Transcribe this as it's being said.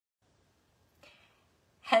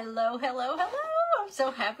Hello, hello, hello. I'm so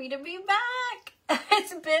happy to be back.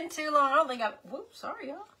 It's been too long. I don't think I've, whoops, sorry,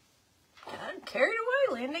 y'all. I'm carried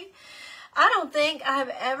away, Lindy. I don't think I've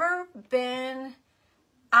ever been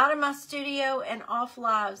out of my studio and off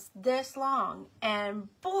lives this long. And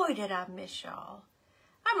boy, did I miss y'all.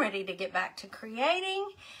 I'm ready to get back to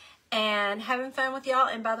creating and having fun with y'all.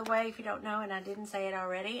 And by the way, if you don't know, and I didn't say it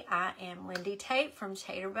already, I am Lindy Tate from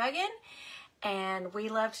Taterbuggin'. And we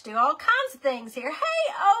love to do all kinds of things here.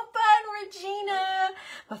 Hey, Opa and Regina.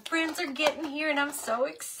 My friends are getting here and I'm so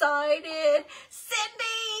excited.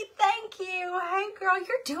 Cindy, thank you. Hey, girl,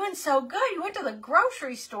 you're doing so good. You went to the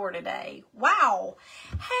grocery store today. Wow.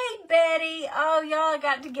 Hey, Betty. Oh, y'all, I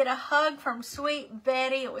got to get a hug from sweet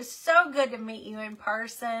Betty. It was so good to meet you in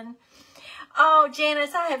person. Oh,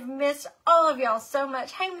 Janice, I have missed all of y'all so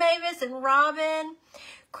much. Hey, Mavis and Robin.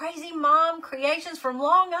 Crazy Mom Creations from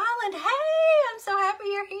Long Island. Hey, I'm so happy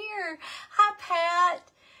you're here. Hi, Pat.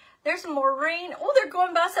 There's Maureen. Oh, they're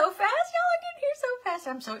going by so fast. Y'all are getting here so fast.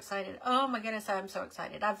 I'm so excited. Oh, my goodness, I'm so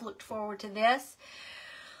excited. I've looked forward to this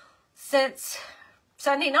since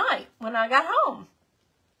Sunday night when I got home.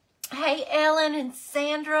 Hey, Ellen and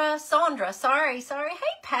Sandra. Sorry.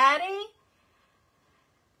 Hey, Patty.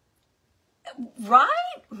 Right?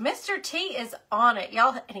 Mr. T is on it,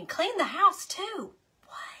 y'all. And he cleaned the house, too.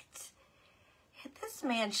 This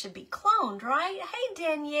man should be cloned, right? Hey,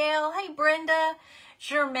 Danielle. Hey, Brenda.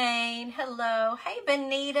 Jermaine. Hello. Hey,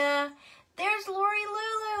 Benita. There's Lori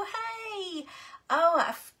Lulu. Hey.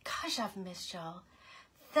 Oh, gosh, I've missed y'all.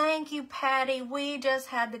 Thank you, Patty. We just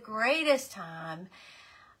had the greatest time.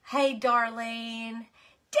 Hey, Darlene.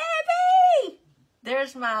 Debbie.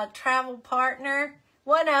 There's my travel partner.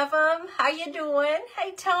 One of them. How you doing?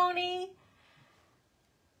 Hey, Tony.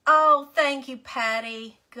 Oh, thank you,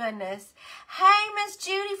 Patty. Goodness. Hey, Miss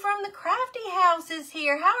Judy from the Crafty House is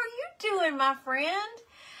here. How are you doing, my friend?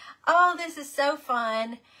 Oh, this is so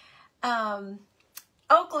fun.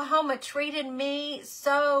 Oklahoma treated me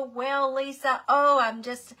so well, Lisa. Oh,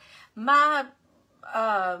 my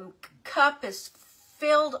cup is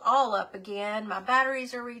filled all up again. My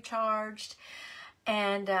batteries are recharged.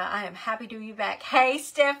 And I am happy to be back. Hey,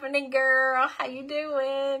 Stephanie girl. How you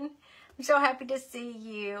doing? I'm so happy to see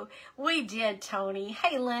you. We did, Tony.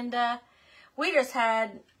 Hey, Linda. We just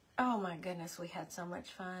had, oh my goodness, we had so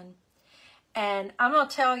much fun. And I'm going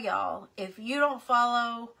to tell y'all, if you don't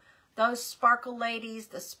follow those Sparkle ladies,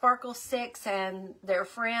 the Sparkle Six and their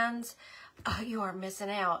friends, you are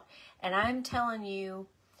missing out. And I'm telling you,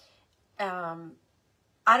 I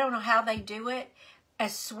don't know how they do it.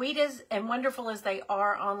 As sweet as and wonderful as they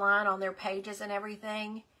are online on their pages and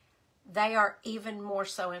everything, they are even more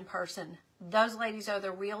so in person. Those ladies are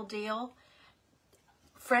the real deal.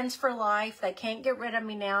 Friends for life. They can't get rid of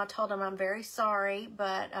me now. I told them I'm very sorry,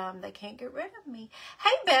 but they can't get rid of me. Hey,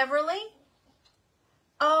 Beverly.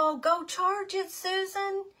 Oh, go charge it,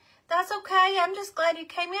 Susan. That's okay. I'm just glad you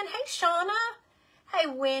came in. Hey, Shauna. Hey,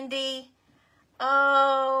 Wendy.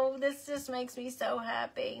 Oh, this just makes me so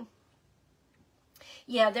happy.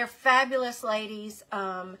 Yeah, they're fabulous ladies.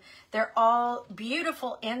 They're all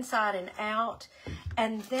beautiful inside and out.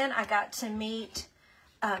 And then I got to meet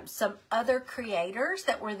some other creators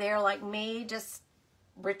that were there like me, just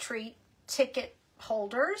retreat ticket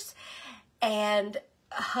holders, and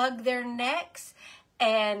hug their necks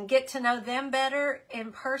and get to know them better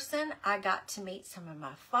in person. I got to meet some of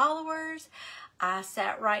my followers. I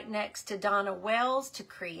sat right next to Donna Wells to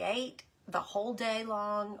create the whole day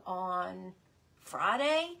long on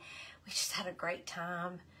Friday. We just had a great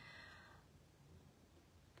time.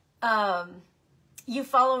 You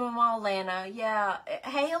follow them all, Lana. Yeah.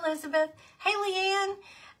 Hey, Elizabeth. Hey,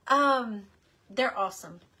 Leanne. They're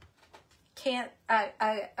awesome.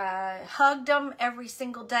 I hugged them every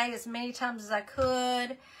single day as many times as I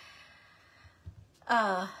could.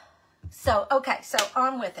 Okay, so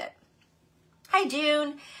on with it. Hey,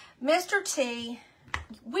 June. Mr. T,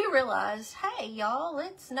 we realized, hey, y'all,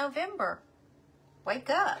 it's November.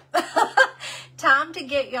 Wake up. Time to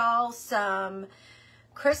get y'all some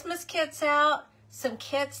Christmas kits out, some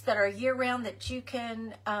kits that are year-round that you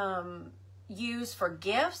can use for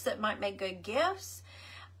gifts that might make good gifts.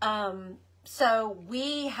 So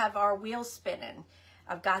we have our wheels spinning.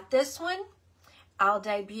 I've got this one. I'll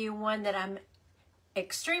debut one that I'm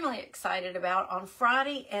extremely excited about on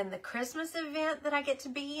Friday and the Christmas event that I get to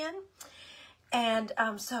be in. And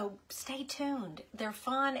so stay tuned. They're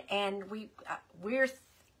fun, and we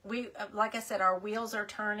like I said, our wheels are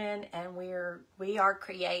turning, and we are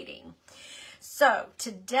creating. So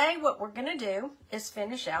today, what we're gonna do is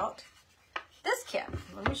finish out this kit.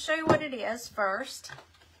 Let me show you what it is first.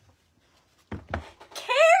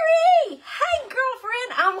 Carrie, hey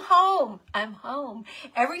girlfriend, I'm home.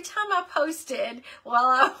 Every time I posted while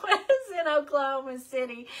I was in Oklahoma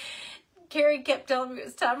City, Carrie kept telling me it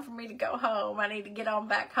was time for me to go home. I need to get on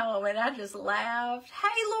back home. And I just laughed. Hey,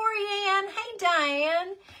 Lorianne. Hey,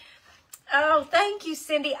 Diane. Oh, thank you,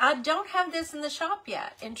 Cindy. I don't have this in the shop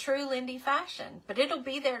yet in true Lindy fashion, but it'll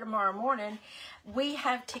be there tomorrow morning. We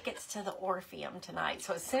have tickets to the Orpheum tonight.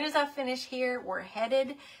 So as soon as I finish here, we're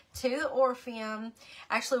headed to the Orpheum.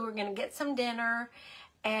 Actually, we're going to get some dinner.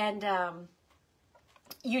 And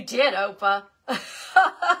you did, Opa,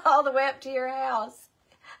 all the way up to your house.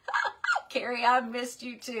 Carrie, I missed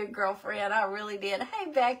you too, girlfriend. I really did. Hey,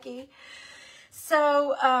 Becky.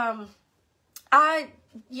 So,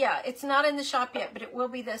 yeah, it's not in the shop yet, but it will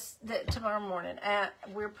be tomorrow morning.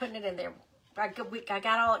 We're putting it in there. I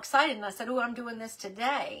got all excited and I said, oh, I'm doing this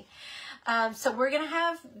today. So we're going to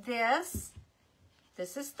have this.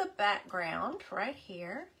 This is the background right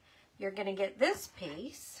here. You're going to get this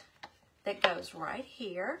piece that goes right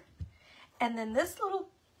here. And then this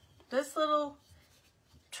little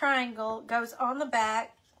triangle goes on the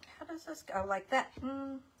back. How does this go? Like that.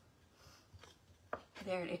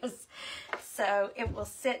 There it is. So it will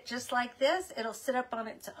sit just like this. It'll sit up on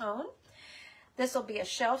its own. This will be a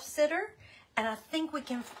shelf sitter. And I think we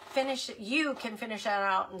can finish it. You can finish that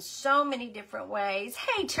out in so many different ways.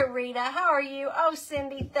 Hey, Tarita, how are you? Oh,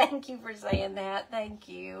 Cindy, thank you for saying that. Thank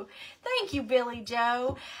you. Thank you, Billy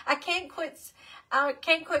Joe. I can't quit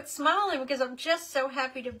smiling because I'm just so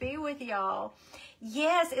happy to be with y'all.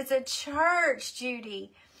 Yes, it's a church,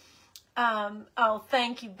 Judy. Oh,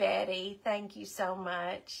 thank you, Betty. Thank you so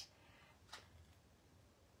much.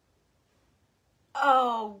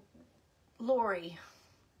 Oh, Lori.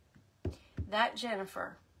 That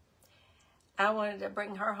Jennifer, I wanted to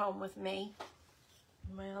bring her home with me.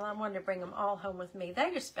 Well, I wanted to bring them all home with me.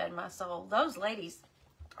 They just fed my soul. Those ladies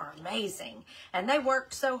are amazing. And they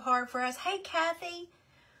worked so hard for us. Hey, Kathy.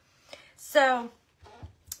 So,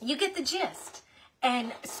 you get the gist.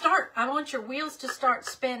 And I want your wheels to start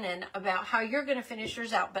spinning about how you're going to finish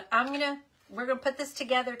yours out. But we're going to put this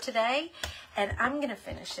together today. And I'm going to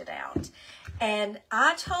finish it out. And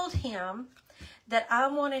I told him that I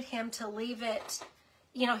wanted him to leave it,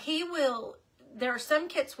 there are some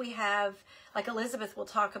kits we have, like Elizabeth will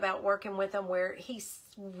talk about working with them, where he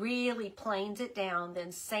really planes it down,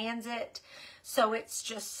 then sands it, so it's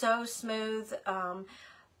just so smooth.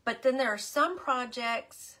 But then there are some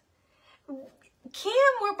projects, Kim,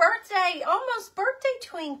 we're almost birthday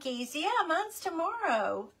Twinkies. Yeah, mine's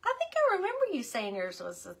tomorrow. I think I remember you saying yours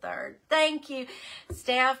was the 3rd. Thank you,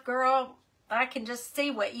 staff girl. I can just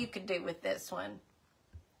see what you could do with this one.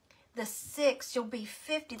 The 6th, you'll be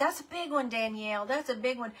 50. That's a big one, Danielle. That's a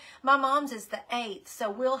big one. My mom's is the 8th, so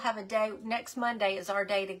we'll have a day. Next Monday is our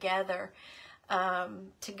day together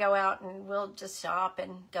to go out, and we'll just shop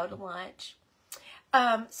and go to lunch.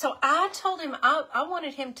 So I told him I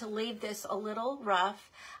wanted him to leave this a little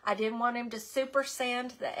rough. I didn't want him to super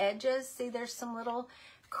sand the edges. See, there's some little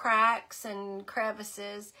cracks and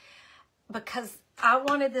crevices, because I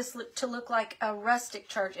wanted this to look like a rustic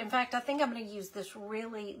church. In fact, I think I'm going to use this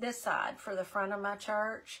side for the front of my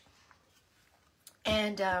church.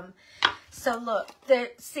 And so look,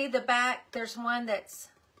 see the back? There's one that's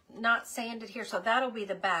not sanded here, so that'll be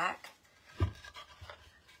the back.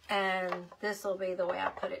 And this will be the way I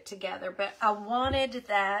put it together. But I wanted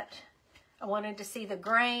to see the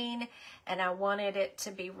grain, and I wanted it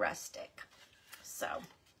to be rustic. So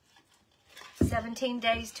 17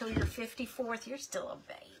 days till your 54th. You're still a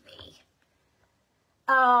baby.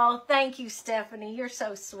 Oh, thank you, Stephanie. You're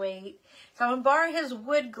so sweet. So I'm going to borrow his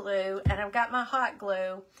wood glue, and I've got my hot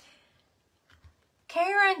glue.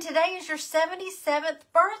 Karen, today is your 77th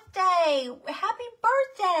birthday. Happy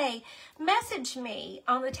birthday. Message me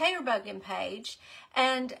on the Tater Buggin page,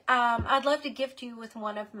 and I'd love to gift you with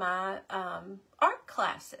one of my art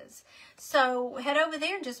classes. So head over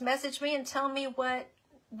there and just message me and tell me what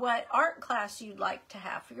art class you'd like to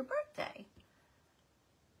have for your birthday.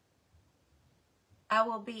 I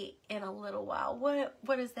will be in a little while.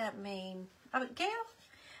 What does that mean? Gail,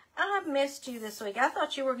 I've missed you this week. I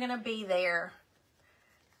thought you were going to be there,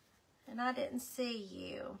 and I didn't see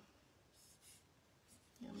you.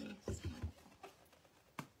 Let me see.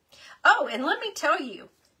 Oh, and let me tell you,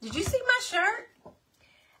 did you see my shirt?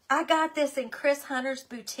 I got this in Chris Hunter's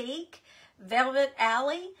boutique, Velvet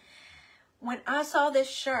Alley. When I saw this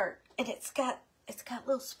shirt, and it's got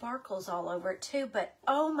little sparkles all over it too, but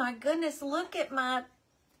oh my goodness, look at I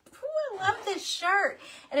love this shirt.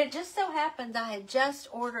 And it just so happened I had just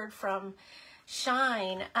ordered from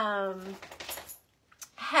Shine.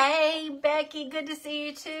 Hey, Becky, good to see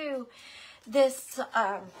you too. This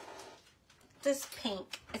this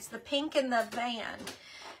pink. It's the pink in the van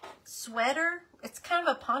sweater. It's kind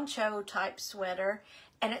of a poncho type sweater,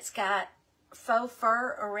 and it's got faux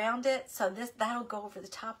fur around it. So that'll go over the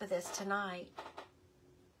top of this tonight.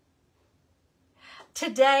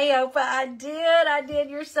 Today, Opa, I did.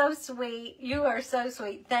 You're so sweet. You are so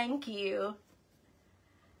sweet. Thank you.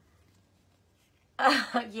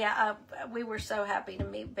 Yeah, we were so happy to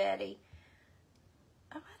meet Betty.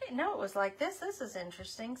 Oh, I didn't know it was like this. This is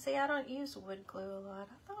interesting. See, I don't use wood glue a lot.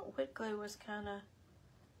 I thought wood glue was kind of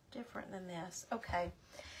different than this. Okay.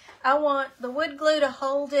 I want the wood glue to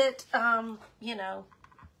hold it, you know,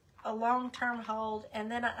 a long-term hold.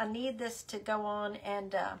 And then I need this to go on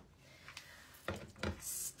and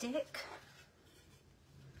stick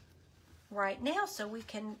right now so we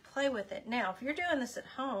can play with it. Now, if you're doing this at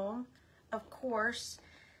home, of course,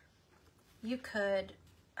 you could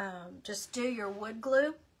just do your wood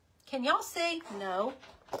glue. Can y'all see? No.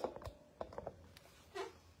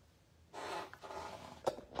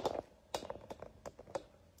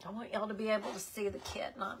 I want y'all to be able to see the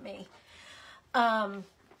kit, not me.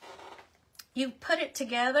 You put it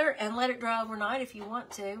together and let it dry overnight if you want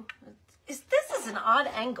to. This is an odd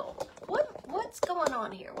angle. What's going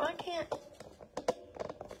on here? Why can't...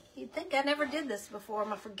 You'd think I never did this before.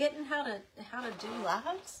 Am I forgetting how to do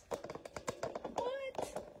lives?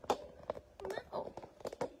 What? No.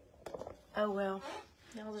 Oh well.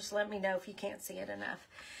 Y'all just let me know if you can't see it enough.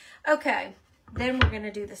 Okay. Then we're going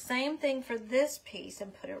to do the same thing for this piece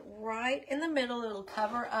and put it right in the middle. It'll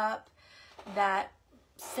cover up that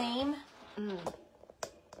seam.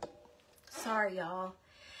 Sorry, y'all.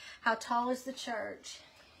 How tall is the church?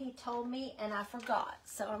 He told me and I forgot.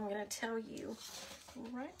 So I'm going to tell you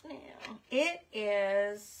right now. It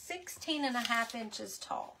is 16.5 inches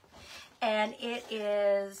tall. And it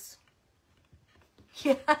is...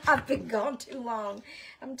 Yeah, I've been gone too long.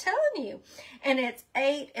 I'm telling you. And it's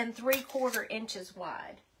 8 3/4 inches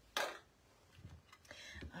wide.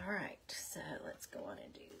 All right, so let's go on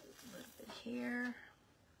and do a little bit here.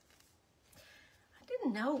 I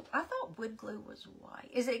didn't know. I thought wood glue was white.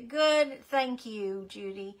 Is it good? Thank you,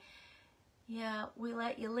 Judy. Yeah, we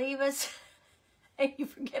let you leave us and you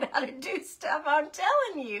forget how to do stuff. I'm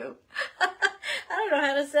telling you. I don't know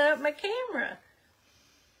how to set up my camera.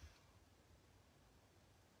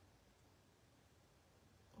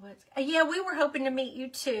 Yeah, we were hoping to meet you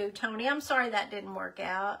too, Tony. I'm sorry that didn't work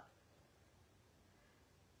out.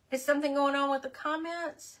 Is something going on with the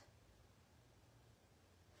comments?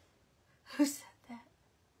 Who said that?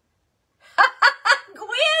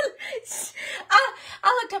 Gwen!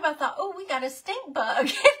 I looked up, I thought, oh, we got a stink bug. And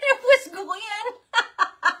it was Gwen.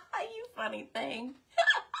 You funny thing.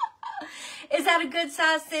 Is that a good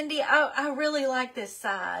size, Cindy? I really like this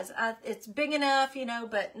size. It's big enough, you know,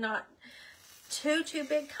 but not... too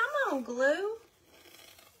big. Come on, glue.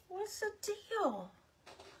 What's the deal?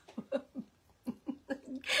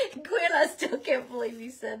 Gwen, I still can't believe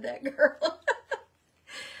you said that, girl.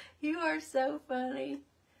 You are so funny.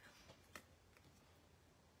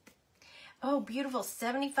 Oh, beautiful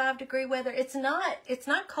 75-degree weather. It's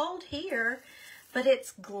not cold here, but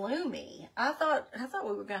it's gloomy. I thought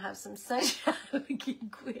we were gonna have some sunshine.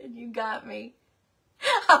 Gwen, you got me.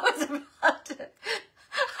 I was about to.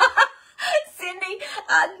 Cindy,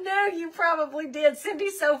 I know you probably did.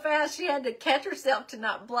 Cindy's so fast she had to catch herself to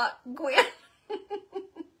not block Gwen.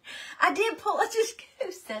 I did pull.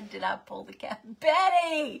 Who said did I pull the cat?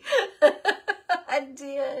 Betty. I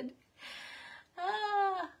did.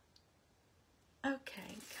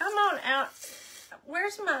 Okay, come on out.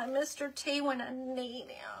 Where's my Mr. T when I need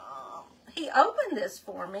him? He opened this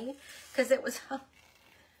for me because it was.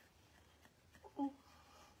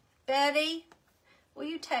 Betty. Will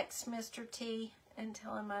you text Mr. T and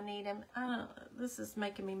tell him I need him? This is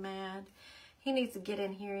making me mad. He needs to get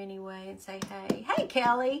in here anyway and say, hey. Hey,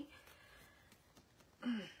 Kelly.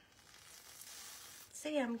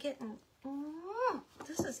 See, I'm getting...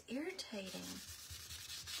 this is irritating.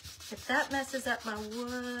 If that messes up my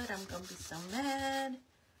wood, I'm going to be so mad.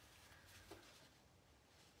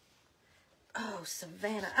 Oh,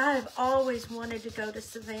 Savannah. I've always wanted to go to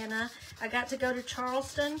Savannah. I got to go to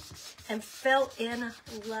Charleston and fell in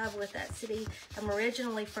love with that city. I'm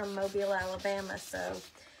originally from Mobile, Alabama, so,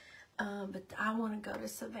 but I want to go to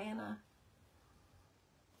Savannah.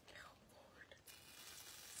 Oh, Lord.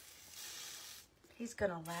 He's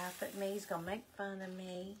going to laugh at me. He's going to make fun of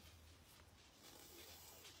me.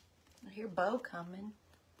 I hear Bo coming.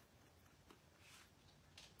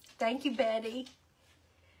 Thank you, Betty.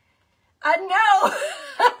 I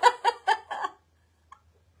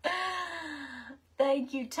know.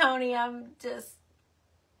 Thank you, Tony. I'm just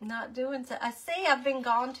not doing so. I see I've been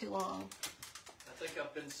gone too long. think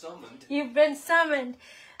I've been summoned. You've been summoned.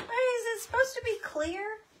 Is it supposed to be clear?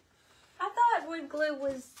 I thought wood glue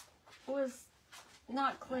was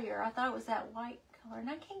not clear. I thought it was that white color, and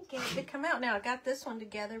I can't get it to come out now. I got this one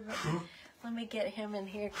together, but let me get him in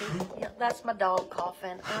here. Yeah, that's my dog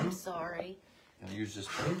coughing. I'm sorry. Can I use this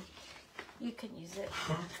one? You can use it.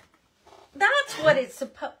 That's what it's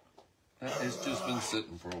supposed. It's just been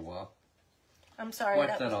sitting for a while. I'm sorry.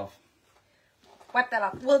 Wipe that off. Wipe that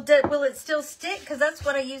off. Will it still stick? Because that's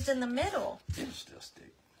what I used in the middle. It'll still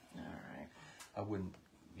stick. All right. I wouldn't.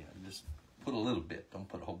 Yeah, just put a little bit. Don't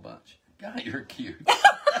put a whole bunch. God, you're cute.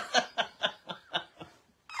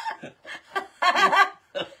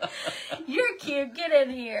 You're cute. Get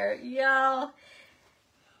in here, y'all.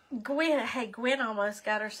 Gwen almost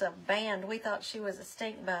got herself banned. We thought she was a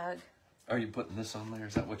stink bug. Are you putting this on there?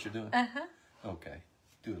 Is that what you're doing? Uh-huh. Okay.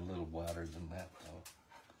 Do it a little wider than that, though.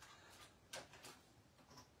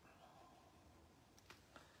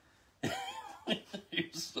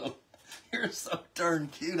 You're so darn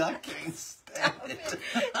cute. I can't stand it.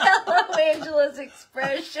 Hello, Angela's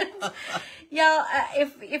expressions. Y'all,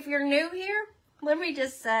 if you're new here, let me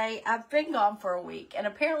just say I've been gone for a week, and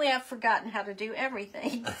apparently I've forgotten how to do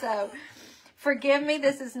everything. So forgive me.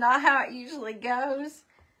 This is not how it usually goes.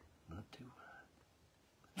 Not too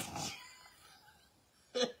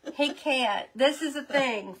high. He can't. This is a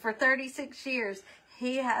thing. For 36 years,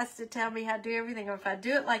 he has to tell me how to do everything. If I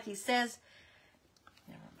do it like he says,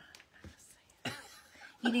 never mind. I'm not gonna say it.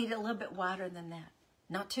 You need it a little bit wider than that.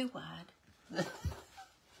 Not too wide.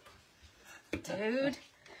 Dude.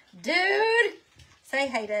 Say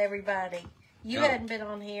hey to everybody. You hadn't been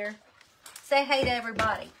on here. Say hey to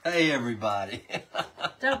everybody. Hey, everybody.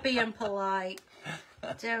 Don't be impolite.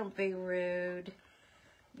 Don't be rude.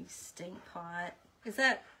 You stink pot. Is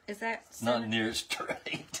that Not near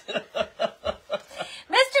straight.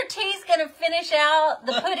 Mr. T's gonna finish out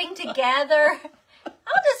the putting together.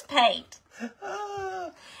 I'll just paint.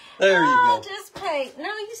 There you go. I'll just paint. No,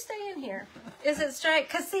 you stay in here. Is it straight?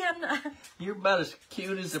 Cause see, I'm not. You're about as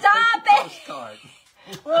cute as a Stop picture it! postcard.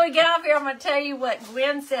 When we get off here, I'm gonna tell you what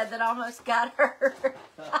Gwen said that almost got her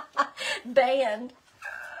banned.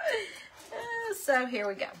 So here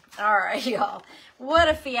we go. All right, y'all. What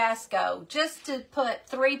a fiasco. Just to put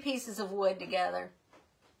 3 pieces of wood together.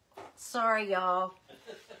 Sorry, y'all.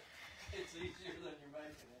 It's easier than you're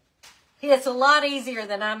making it. It's a lot easier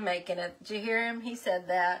than I'm making it. Did you hear him? He said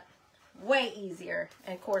that. Way easier.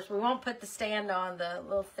 And of course, we won't put the stand on the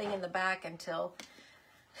little thing in the back until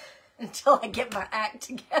I get my act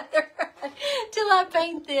together. Until I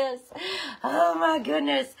paint this. Oh my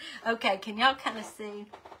goodness. Okay, can y'all kind of see?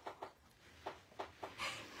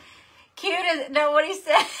 Cute as, no, what he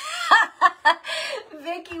said,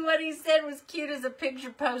 Vicky, what he said was cute as a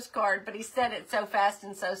picture postcard, but he said it so fast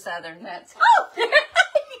and so southern. That's, oh,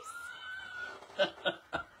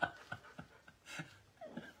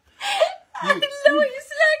 I know you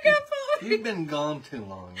snuck up on me. You've been gone too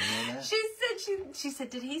long, you know that? She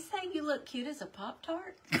said, did he say you look cute as a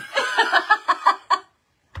Pop-Tart?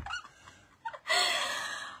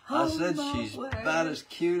 I said she's about as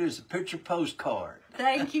cute as a picture postcard.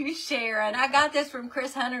 Thank you, Sharon. I got this from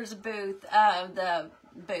Chris Hunter's booth,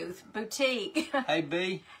 boutique. Hey,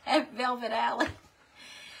 B. At Velvet Alley.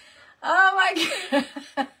 Oh, my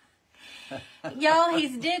God. Y'all,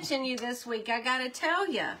 he's ditching you this week. I got to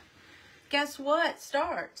tell you. Guess what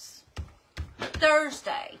starts?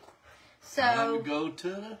 Thursday. Time So, to go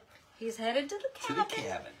to he's headed to the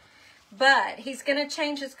cabin. But he's going to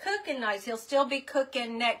change his cooking nights. He'll still be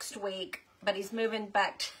cooking next week, but he's moving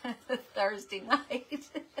back to Thursday night.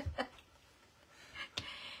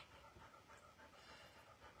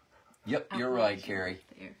 Yep, you're right, Carrie.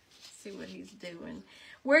 There. See what he's doing.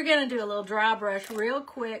 We're going to do a little dry brush real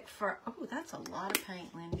quick for... Oh, that's a lot of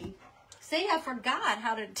paint, Lindy. See, I forgot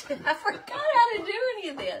how to do any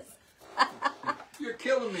of this. You're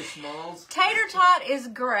killing me, Smalls. Tater Tot is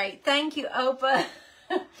great. Thank you, Opa.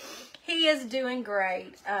 He is doing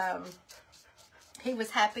great. He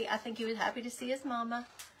was happy. I think he was happy to see his mama.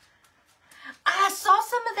 I saw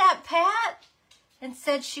some of that, Pat, and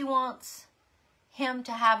said she wants him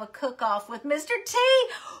to have a cook-off with Mr. T.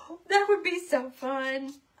 That would be so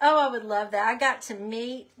fun. Oh, I would love that. I got to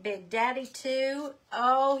meet Big Daddy, too.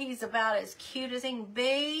 Oh, he's about as cute as he can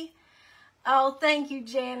be. Oh, thank you,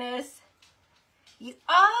 Janice.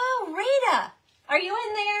 Oh, Rita. Are you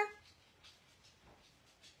in there?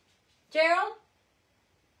 Gerald?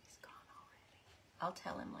 He's gone already. I'll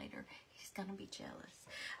tell him later. He's going to be jealous.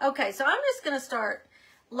 Okay, so I'm just going to start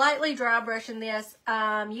lightly dry brushing this.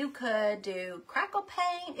 You could do crackle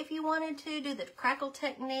paint if you wanted to, do the crackle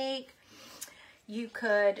technique. You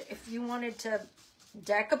could, if you wanted to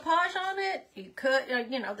decoupage on it. You could,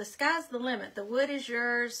 you know, the sky's the limit. The wood is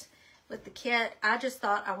yours with the kit. I just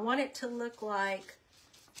thought I want it to look like,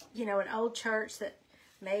 you know, an old church that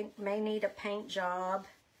may need a paint job.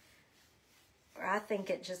 I think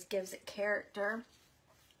it just gives it character.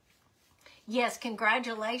 Yes,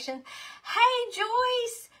 congratulations. Hey,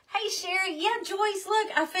 Joyce. Hey, Sherry. Yeah, Joyce,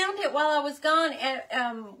 look, I found it while I was gone.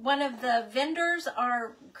 One of the vendors,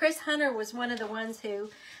 Chris Hunter was one of the ones who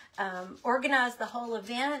organized the whole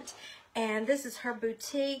event. And this is her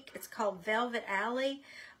boutique. It's called Velvet Alley.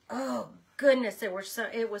 Oh, goodness, it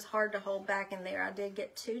was hard to hold back in there. I did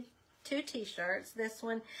get two t-shirts. This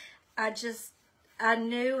one, I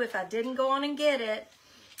knew if I didn't go on and get it,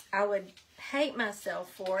 I would hate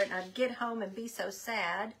myself for it. I'd get home and be so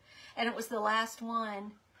sad. And it was the last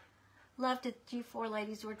one. Loved it. You four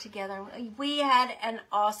ladies were together. We had an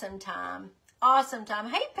awesome time. Awesome time.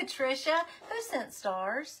 Hey, Patricia, who sent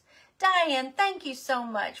stars? Diane, thank you so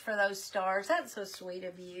much for those stars. That's so sweet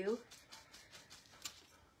of you.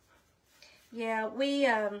 Yeah,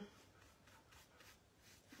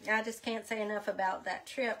 I just can't say enough about that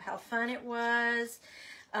trip, how fun it was.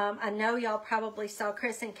 I know y'all probably saw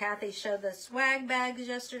Chris and Kathy show the swag bags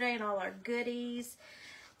yesterday and all our goodies.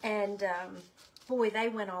 And boy, they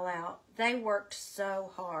went all out. They worked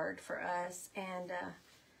so hard for us. And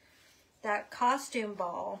that costume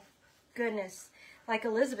ball, goodness, like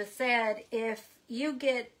Elizabeth said, if you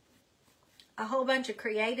get a whole bunch of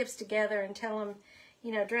creatives together and tell them,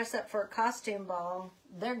 you know, dress up for a costume ball,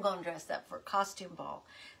 they're going to dress up for a costume ball.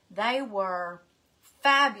 They were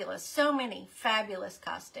fabulous. So many fabulous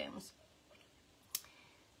costumes.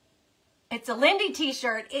 It's a Lindy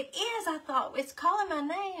t-shirt. It is. I thought it's calling my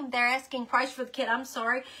name. They're asking price for the kit. I'm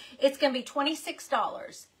sorry. It's going to be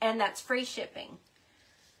 $26, and that's free shipping.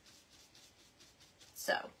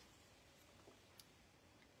 So.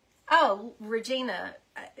 Oh, Regina,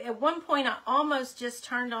 at one point I almost just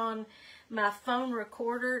turned on my phone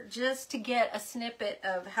recorder just to get a snippet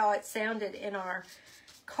of how it sounded in our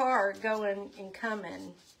car going and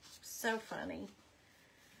coming. So funny.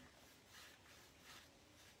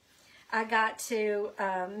 I got to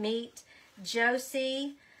meet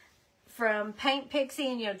Josie from Paint Pixie,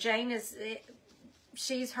 and you know Jane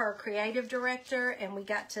she's her creative director, and we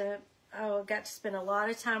got to spend a lot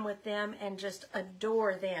of time with them and just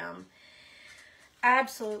adore them.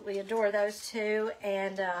 Absolutely adore those two.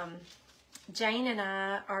 And Jane and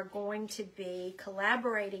I are going to be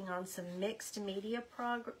collaborating on some mixed media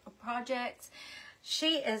projects.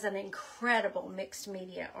 She is an incredible mixed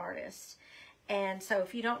media artist. And so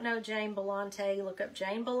if you don't know Jane Belante, look up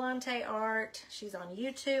Jane Belante Art. She's on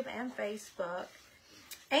YouTube and Facebook.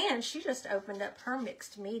 And she just opened up her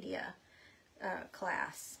mixed media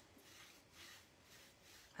class.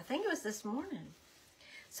 I think it was this morning.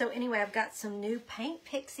 So anyway, I've got some new Paint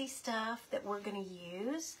Pixie stuff that we're going to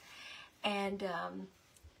use. And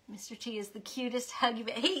Mr. T is the cutest huggy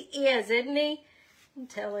bear. He is, isn't he? I'm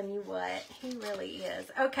telling you what, he really is.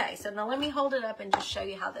 Okay, so now let me hold it up and just show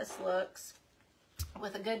you how this looks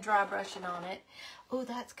with a good dry brushing on it. Oh,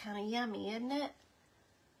 that's kind of yummy, isn't it?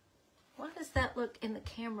 What does that look in the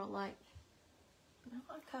camera like? No,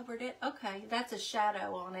 I covered it. Okay, that's a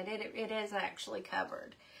shadow on it. It is actually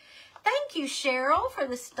covered. Thank you, Cheryl, for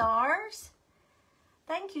the stars.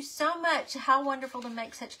 Thank you so much. How wonderful to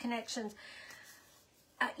make such connections.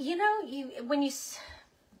 You know,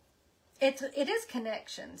 it is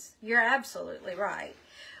connections. You're absolutely right.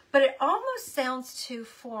 But it almost sounds too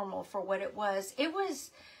formal for what it was. It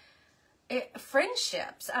was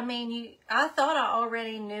friendships. I mean, I thought I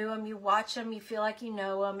already knew them. You watch them, you feel like you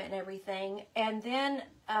know them and everything. And then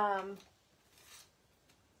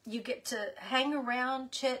you get to hang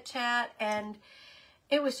around, chit chat, and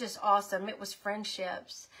it was just awesome. It was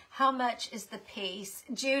friendships. How much is the piece?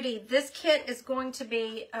 Judy, this kit is going to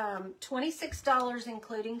be $26,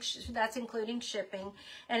 including shipping.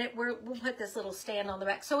 And we'll put this little stand on the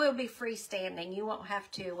back. So it'll be freestanding. You won't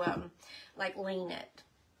have to like lean it.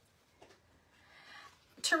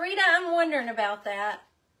 Tarita, I'm wondering about that.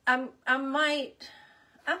 I might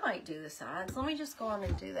do the sides. Let me just go on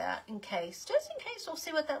and do that in case. Just in case, we'll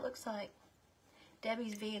see what that looks like.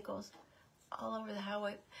 Debbie's vehicles all over the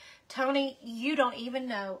highway. Tony, you don't even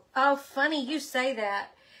know. Oh, funny you say that.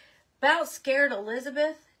 About scared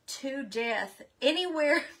Elizabeth to death.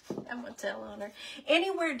 Anywhere, I'm going to tell on her.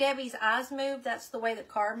 Anywhere Debbie's eyes move, that's the way the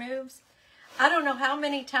car moves. I don't know how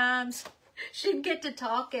many times she'd get to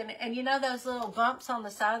talking, and you know those little bumps on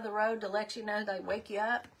the side of the road to let you know they wake you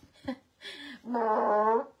up? And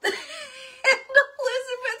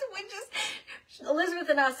Elizabeth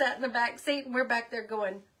and I sat in the back seat, and we're back there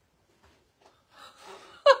going,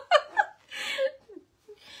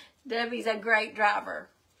 Debbie's a great driver.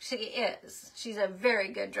 She is. She's a very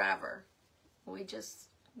good driver. We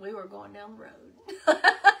were going down the road.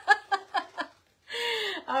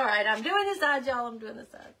 All right, I'm doing the side, y'all. I'm doing the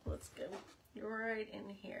side. Let's go right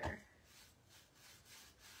in here.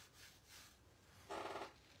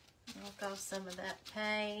 Knock off some of that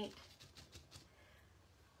paint.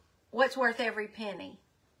 What's worth every penny?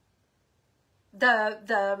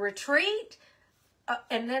 The retreat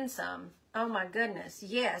and then some. Oh my goodness,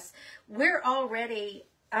 yes. We're already,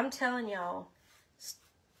 I'm telling y'all,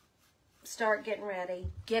 start getting ready.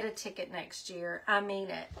 Get a ticket next year. I mean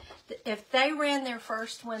it. If they ran their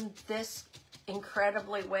first one this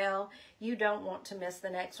incredibly well, you don't want to miss the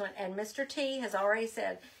next one. And Mr. T has already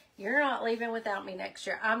said, you're not leaving without me next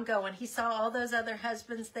year. I'm going. He saw all those other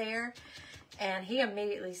husbands there, and he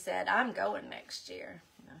immediately said, I'm going next year.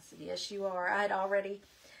 And I said, yes, you are. I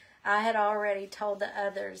had already told the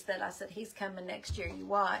others that I said, he's coming next year. You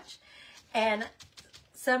watch. And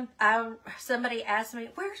somebody asked me,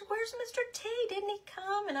 where's Mr. T? Didn't he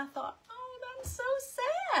come? And I thought, oh, I'm so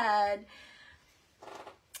sad.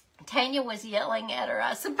 Tanya was yelling at her,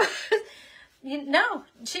 I suppose. No,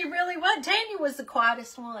 she really was. Tanya was the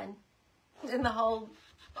quietest one in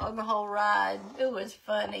on the whole ride. It was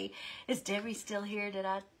funny. Is Debbie still here? Did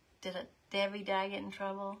Debbie get in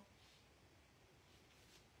trouble?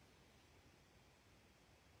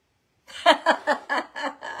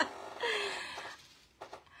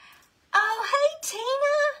 Oh, hey,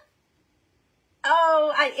 Tina.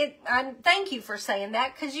 Oh, I thank you for saying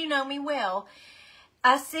that, because you know me well.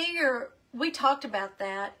 I see we talked about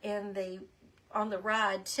that on the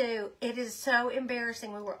ride too. It is so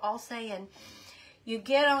embarrassing. We were all saying, you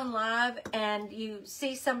get on live and you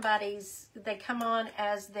see they come on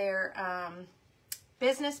as their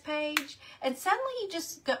business page, and suddenly you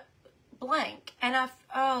just go blank. And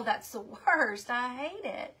oh, that's the worst. I hate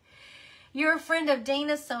it. You're a friend of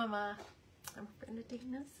Dina's, so am I. I'm a friend of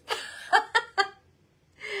Dina's.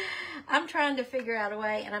 I'm trying to figure out a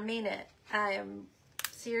way, and I mean it. I am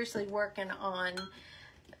seriously working on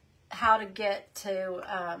how to get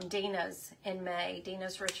to Dina's in May,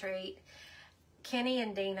 Dina's retreat. Kenny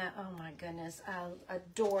and Dina, oh my goodness, I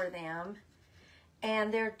adore them.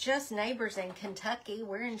 And they're just neighbors in Kentucky.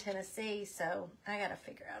 We're in Tennessee, so I got to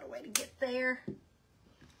figure out a way to get there.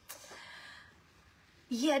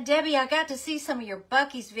 Yeah, Debbie, I got to see some of your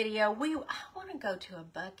Buc-ee's video. I want to go to a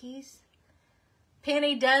Buc-ee's.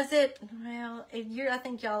 Penny does it. Well, I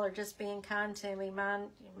think y'all are just being kind to me. Mine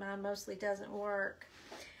mostly doesn't work,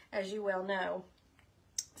 as you well know.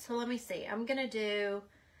 So let me see. I'm going to do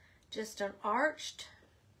just an arched.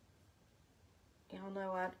 Y'all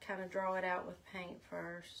know I'd kind of draw it out with paint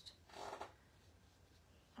first.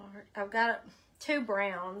 I've got 2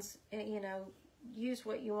 browns. You know, use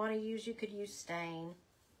what you want to use. You could use stain.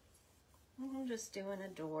 I'm just doing a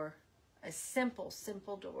door. A simple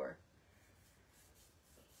door.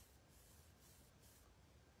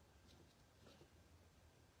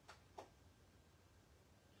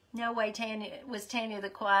 No way Tanya was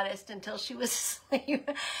the quietest until she was asleep. Hey,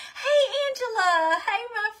 Angela. Hey,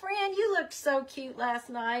 my friend. You looked so cute last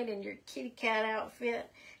night in your kitty cat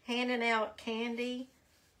outfit, handing out candy.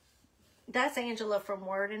 That's Angela from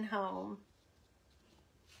Word and Home.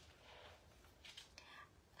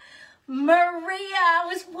 Maria, I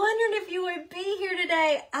was wondering if you would be here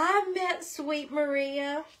today. I met sweet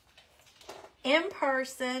Maria in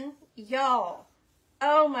person. Y'all.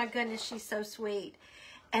 Oh, my goodness, she's so sweet.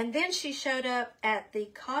 And then she showed up at the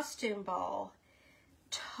costume ball.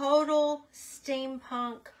 Total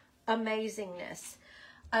steampunk amazingness.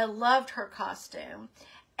 I loved her costume.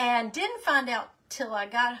 And didn't find out till I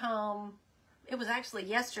got home. It was actually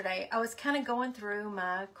yesterday. I was kind of going through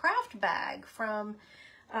my craft bag from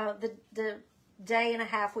the day and a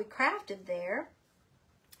half we crafted there.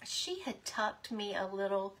 She had tucked me a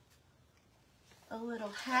little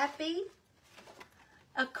happy.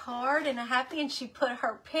 A card and a happy, and she put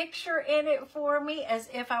her picture in it for me as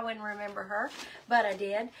if I wouldn't remember her, but I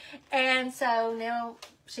did. And so now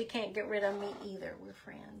she can't get rid of me either. We're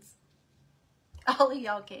friends. All of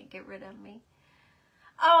y'all can't get rid of me.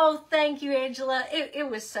 Oh, thank you, Angela. It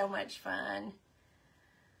was so much fun.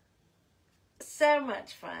 So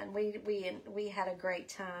much fun. We had a great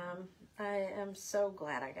time. I am so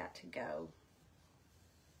glad I got to go.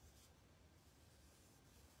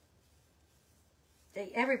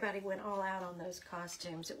 Everybody went all out on those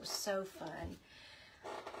costumes. It was so fun.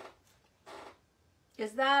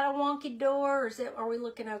 Is that a wonky door, or are we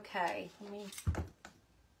looking okay? I mean,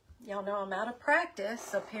 y'all know I'm out of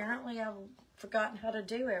practice. Apparently, I've forgotten how to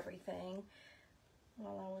do everything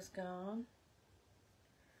while I was gone.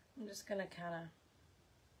 I'm just going to kind of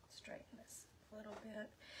straighten this a little bit.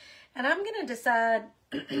 And I'm going to decide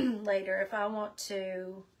later if I want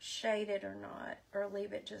to shade it or not, or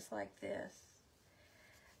leave it just like this.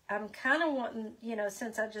 I'm kind of wanting, you know,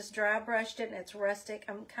 since I just dry brushed it and it's rustic,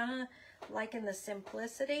 I'm kind of liking the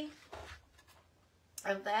simplicity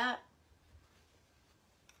of that.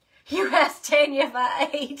 You asked Tanya if I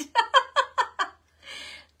ate.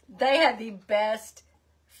 They had the best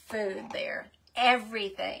food there.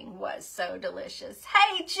 Everything was so delicious.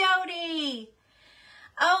 Hey, Jody.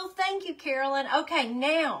 Oh, thank you, Carolyn. Okay,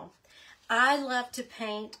 now, I love to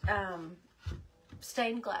paint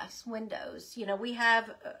stained glass windows. You know, we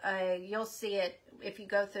have, you'll see it if you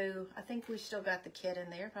go through, I think we still got the kit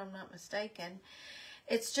in there, if I'm not mistaken.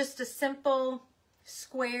 It's just a simple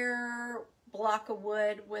square block of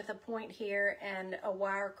wood with a point here and a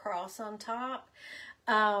wire cross on top.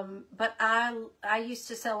 But I used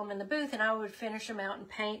to sell them in the booth, and I would finish them out and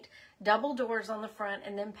paint double doors on the front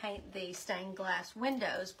and then paint the stained glass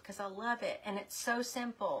windows because I love it. And it's so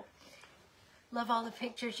simple. Love all the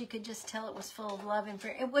pictures. You could just tell it was full of love and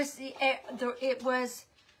fear. It was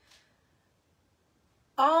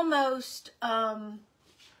almost, I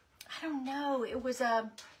don't know, it was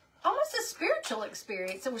almost a spiritual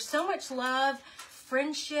experience. There was so much love,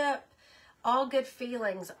 friendship, all good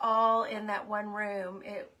feelings, all in that one room.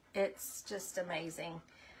 It's just amazing.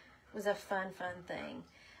 It was a fun thing.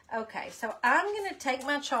 Okay, so I'm going to take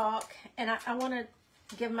my chalk, and I want to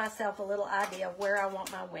give myself a little idea of where I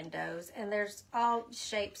want my windows. And there's all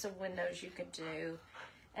shapes of windows you could do.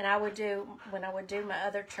 And I would do, when I would do my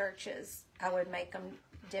other churches, I would make them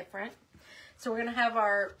different. So we're going to have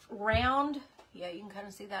our round, yeah, you can kind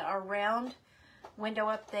of see that, our round window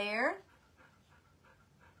up there.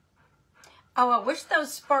 Oh, I wish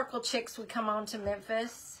those sparkle chicks would come on to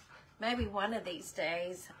Memphis. Maybe one of these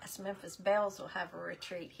days. Us Memphis Bells will have a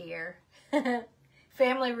retreat here.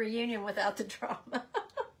 Family reunion without the drama.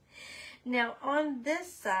 Now, on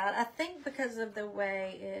this side, I think because of the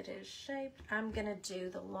way it is shaped, I'm going to do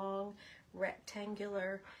the long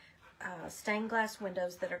rectangular stained glass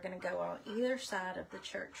windows that are going to go on either side of the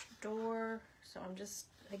church door. So I'm just,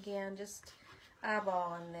 again, just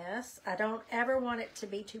eyeballing this. I don't ever want it to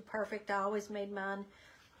be too perfect. I always made mine.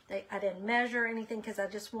 I didn't measure anything because I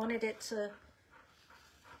just wanted it to,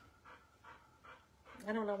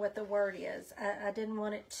 I don't know what the word is. I didn't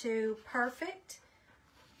want it too perfect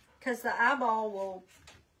because the eyeball will,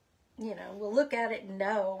 you know, will look at it and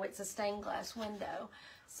know it's a stained glass window.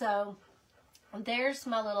 So there's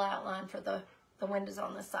my little outline for the windows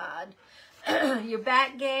on the side. Your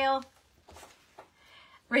back, Gail.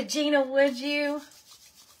 Regina, would you?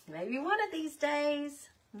 Maybe one of these days.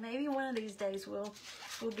 Maybe one of these days we'll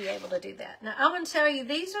be able to do that. Now, I'm going to tell you,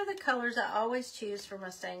 these are the colors I always choose for my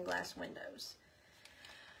stained glass windows.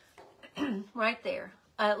 Right there.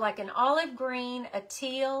 Like an olive green, a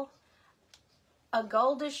teal, a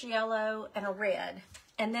goldish yellow, and a red.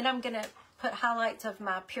 And then I'm going to put highlights of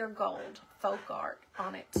my pure gold folk art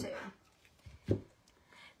on it too.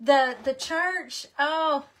 The church,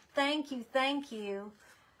 oh, thank you, thank you.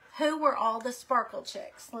 Who were all the sparkle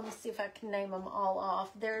chicks? Let me see if I can name them all off.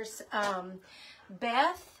 There's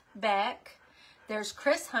Beth Beck. There's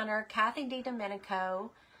Chris Hunter, Kathy DiDomenico,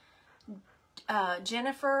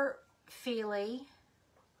 Jennifer Feely,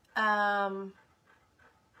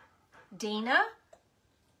 Dina,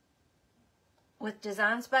 with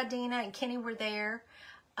Designs by Dina, and Kenny were there.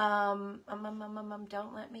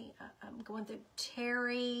 Don't let me, I'm going through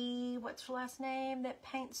Terry, what's her last name, that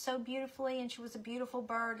paints so beautifully, and she was a beautiful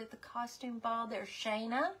bird at the costume ball. There's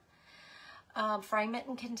Shayna, Frame It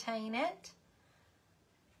and Contain It.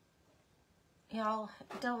 Y'all,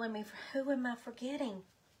 don't let me, who am I forgetting?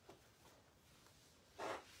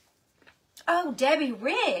 Oh, Debbie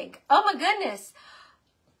Rigg. Oh my goodness.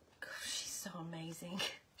 She's so amazing.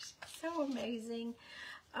 She's so amazing.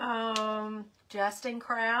 Justin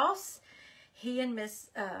Krause, he and Miss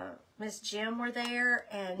Jim were there,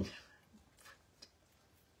 and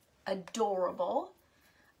adorable.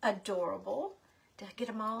 Did I get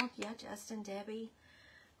them all? Yeah, Justin, Debbie.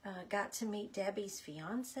 Got to meet Debbie's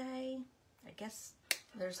fiance. I guess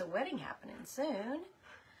there's a wedding happening soon.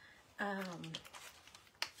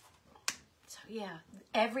 So yeah,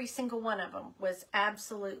 every single one of them was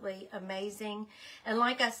absolutely amazing. And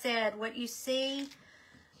like I said, what you see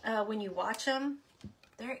when you watch them,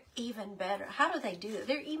 they're even better. How do they do it?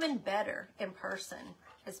 They're even better in person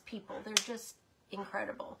as people. They're just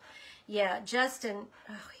incredible. Yeah, Justin,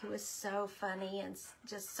 oh, he was so funny and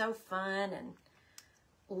just so fun and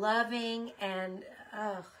loving, and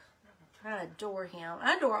oh, I adore him.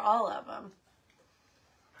 I adore all of them.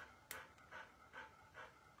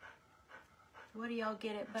 What do y'all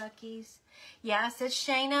get at Buc-ee's? Yes, it's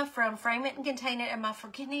Shayna from Frame It and Contain It. Am I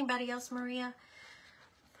forgetting anybody else, Maria?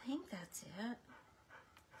 I think that's it.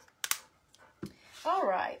 All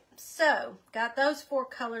right, so got those 4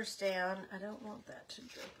 colors down. I don't want that to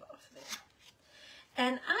drip off there.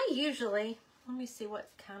 And I usually, let me see what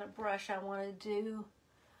kind of brush I want to do.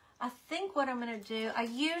 I think what I'm going to do, I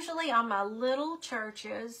usually on my little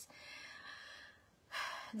churches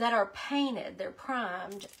that are painted, they're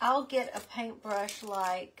primed, I'll get a paintbrush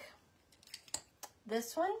like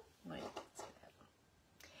this one. Wait, let's see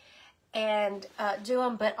that. And do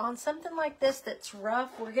them, but on something like this that's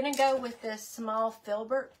rough, we're going to go with this small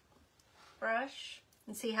filbert brush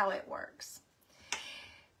and see how it works.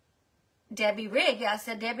 Debbie Rigg, I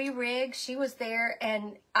said Debbie Rigg, she was there,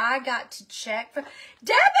 and I got to check for,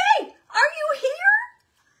 Debbie, are you here?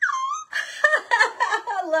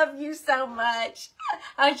 I love you so much.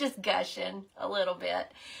 I was just gushing a little bit.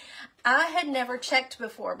 I had never checked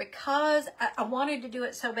before because I wanted to do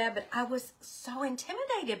it so bad, but I was so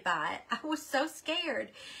intimidated by it. I was so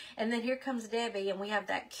scared. And then here comes Debbie, and we have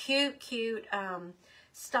that cute, cute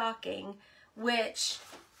stocking, which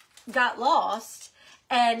got lost.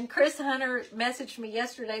 And Chris Hunter messaged me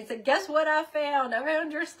yesterday and said, guess what I found? I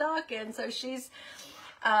found your stocking. So she's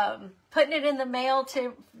putting it in the mail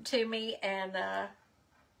to me, and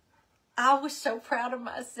I was so proud of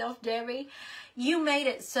myself, Debbie. You made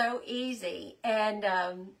it so easy, and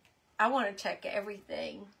I want to check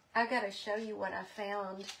everything. I got to show you what I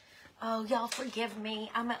found. Oh, y'all forgive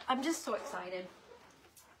me. I'm just so excited.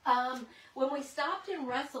 When we stopped in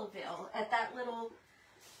Russellville at that little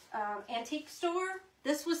antique store,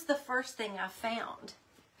 this was the first thing I found.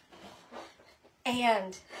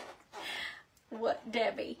 And what,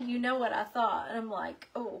 Debbie, you know what I thought. And I'm like,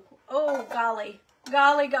 oh, golly,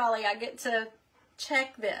 I get to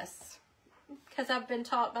check this because I've been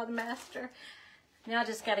taught by the master. Now I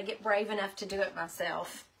just got to get brave enough to do it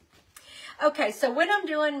myself. Okay, so when I'm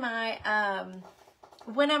doing my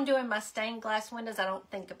stained glass windows, I don't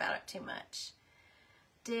think about it too much.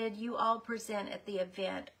 Did you all present at the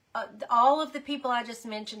event? All of the people I just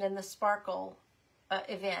mentioned in the Sparkle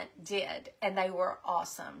event did, and they were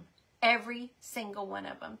awesome. Every single one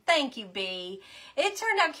of them. Thank you, B. It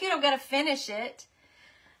turned out cute. I've got to finish it.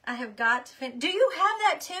 I have got to finish. Do you have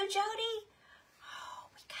that too, Jody? Oh,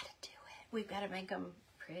 we got to do it. We've got to make them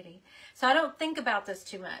pretty. So I don't think about this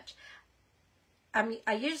too much.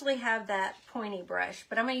 I usually have that pointy brush,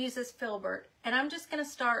 but I'm going to use this filbert, and I'm just going to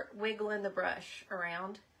start wiggling the brush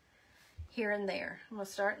around here and there. I'm going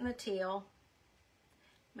to start in the teal,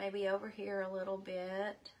 maybe over here a little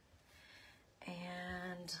bit,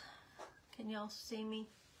 and can y'all see me?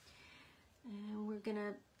 And we're going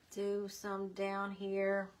to do some down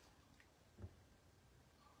here.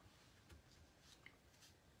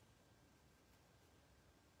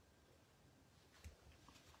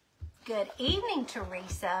 Good evening,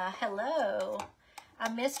 Teresa. Hello. I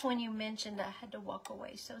missed when you mentioned I had to walk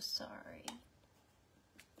away. So sorry.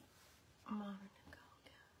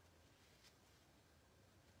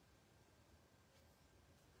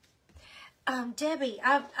 Debbie,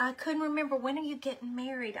 I couldn't remember, when are you getting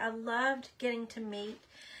married? I loved getting to meet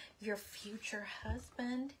your future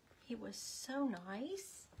husband. He was so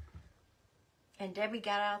nice. And Debbie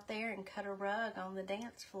got out there and cut a rug on the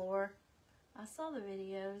dance floor. I saw the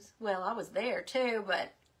videos. Well, I was there too,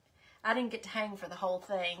 but I didn't get to hang for the whole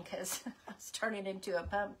thing because I was turning into a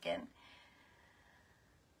pumpkin.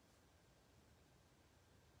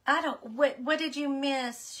 What did you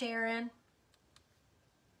miss, Sharon?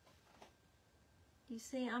 You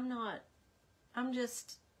see, I'm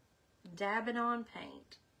just dabbing on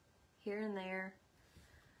paint here and there.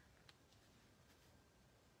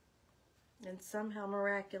 And somehow,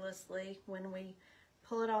 miraculously, when we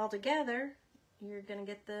pull it all together, you're going to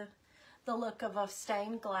get the look of a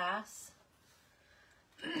stained glass.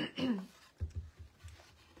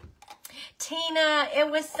 Tina, it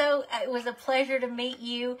was a pleasure to meet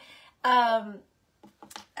you.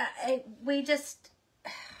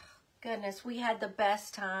 Goodness, we had the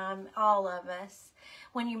best time, all of us.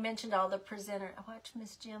 When you mentioned all the presenters, I watched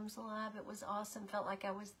Miss Jim's live. It was awesome. Felt like I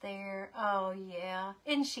was there. Oh, yeah.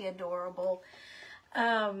 Isn't she adorable?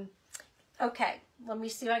 Okay, let me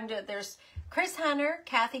see if I can do it. There's Chris Hunter,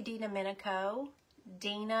 Kathy Dina Minico,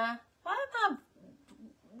 Dina. Why am I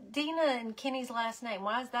Dina and Kenny's last name?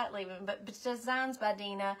 Why is that leaving? But designs by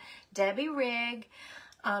Dina, Debbie Rigg,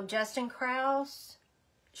 Justin Krause,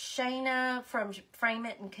 Shayna from Frame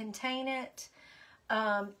It and Contain It,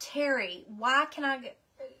 Terry. Why can I get?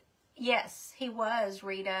 Yes, he was,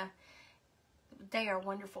 Rita. They are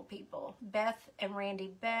wonderful people. Beth and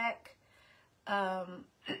Randy Beck.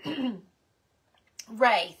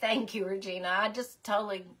 Ray. Thank you, Regina. I just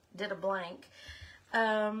totally did a blank.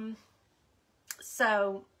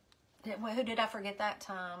 So, who did I forget that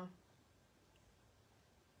time?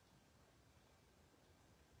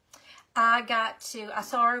 I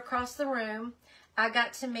saw her across the room. I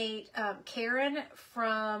got to meet Karen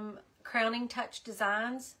from Crowning Touch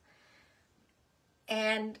Designs.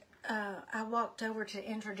 And I walked over to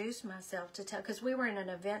introduce myself because we were in an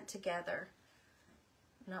event together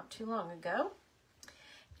not too long ago.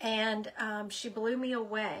 And she blew me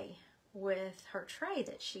away with her tray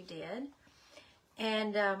that she did.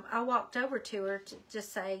 And I walked over to her to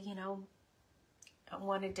just say, you know, I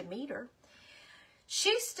wanted to meet her.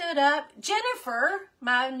 She stood up. Jennifer,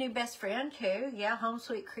 my new best friend too. Yeah, Home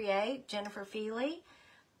Sweet Create, Jennifer Feely.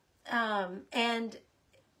 And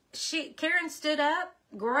Karen stood up,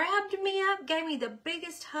 grabbed me up, gave me the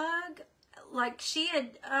biggest hug. Like she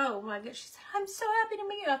had, oh my gosh, she said, I'm so happy to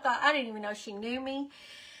meet you. I thought, I didn't even know she knew me.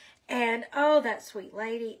 And oh, that sweet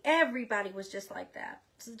lady. Everybody was just like that.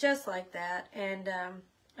 Just like that. And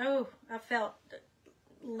oh, I felt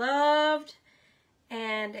loved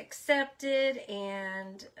and accepted,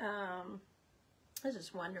 and it was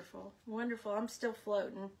just wonderful. Wonderful. I'm still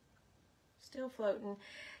floating. Still floating.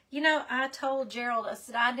 You know, I told Gerald, I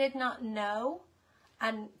said, I did not know.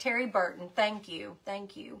 And Terry Burton, thank you.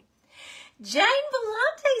 Thank you. Jane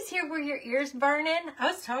Belante's here. Were your ears burning?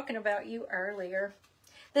 I was talking about you earlier.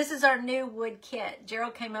 This is our new wood kit.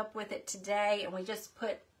 Gerald came up with it today, and we just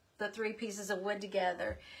put the 3 pieces of wood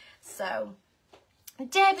together. So,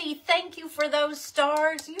 Debbie, thank you for those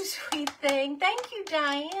stars, you sweet thing. Thank you,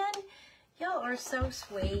 Diane. Y'all are so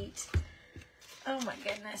sweet. Oh, my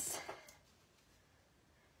goodness.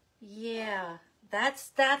 Yeah,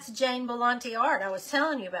 that's Jane Belmonte art I was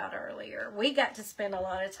telling you about earlier. We got to spend a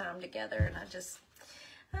lot of time together, and I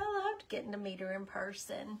loved getting to meet her in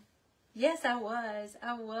person. Yes, I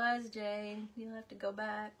was, Jane. You'll have to go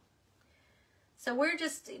back. So we're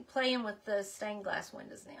just playing with the stained glass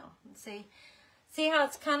windows now. See how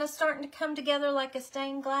it's kind of starting to come together like a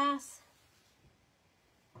stained glass?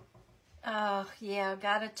 Oh, yeah,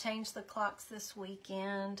 gotta change the clocks this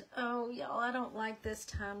weekend. Oh, y'all, I don't like this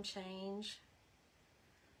time change.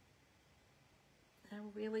 I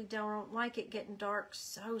really don't like it getting dark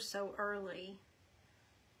so early.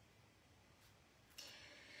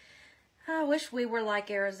 I wish we were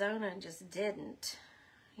like Arizona and just didn't.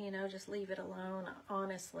 You know, just leave it alone,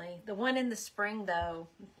 honestly. The one in the spring, though,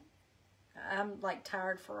 I'm like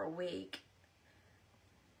tired for a week.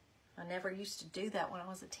 I never used to do that when I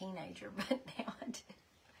was a teenager, but now I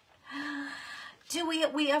do.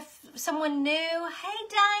 We have someone new? Hey,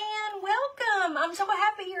 Diane, welcome. I'm so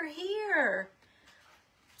happy you're here.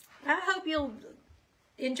 I hope you'll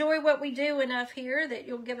enjoy what we do enough here that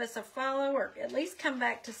you'll give us a follow or at least come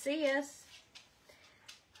back to see us.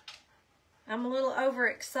 I'm a little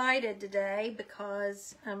overexcited today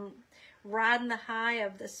because I'm riding the high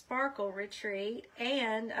of the Sparkle Retreat,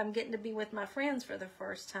 and I'm getting to be with my friends for the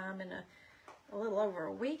first time in a little over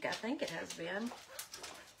a week, I think it has been.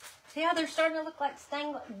 See how they're starting to look like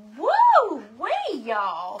stained glass? Woo! Wee,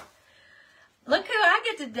 y'all! Look who I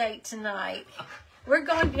get to date tonight. We're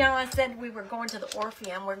going, y'all, I said we were going to the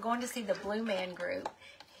Orpheum. We're going to see the Blue Man Group.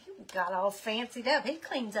 He got all fancied up. He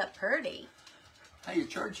cleans up pretty. Hey, your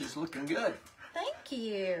church is looking good. Thank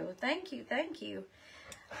you. Thank you. Thank you.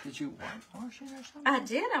 Did you whitewash it or something? I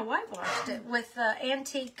did. I whitewashed it with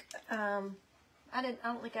antique. I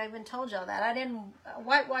don't think I even told y'all that. I didn't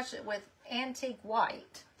whitewash it with antique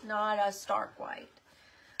white, not a stark white.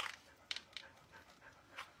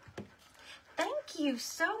 Thank you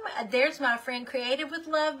so much. There's my friend Creative with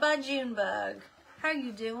Love by Junebug. How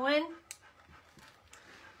you doing?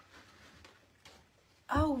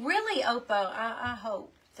 Oh, really, Oppo? I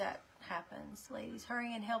hope that happens. Ladies,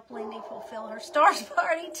 hurry and help Lindy fulfill her stars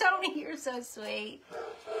party. Tony, you're so sweet.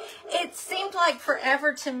 It seemed like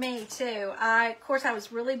forever to me, too. Of course, I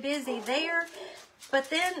was really busy there. But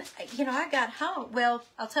then, you know, I got home. Well,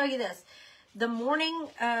 I'll tell you this. The morning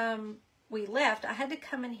we left, I had to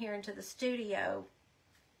come in here into the studio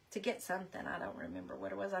to get something. I don't remember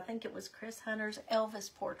what it was. I think it was Chris Hunter's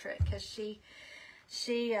Elvis portrait, because she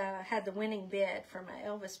had the winning bid for my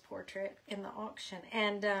Elvis portrait in the auction.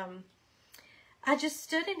 And I just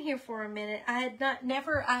stood in here for a minute. I had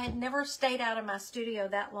never stayed out of my studio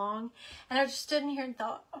that long. And I just stood in here and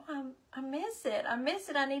thought, oh, I miss it. I miss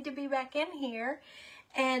it. I need to be back in here.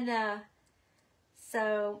 And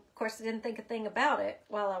so, of course, I didn't think a thing about it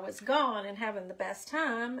while I was gone and having the best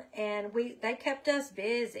time. And they kept us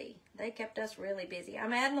busy. They kept us really busy.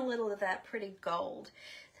 I'm adding a little of that pretty gold.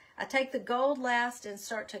 I take the gold last and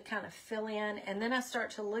start to kind of fill in, and then I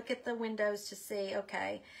start to look at the windows to see,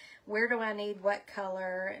 okay, where do I need what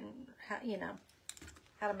color, and how, you know,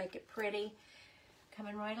 how to make it pretty.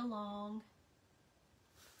 Coming right along.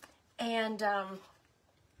 And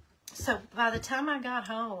so by the time I got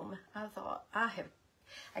home, I thought, I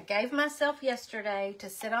gave myself yesterday to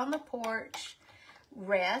sit on the porch,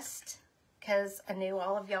 rest, because I knew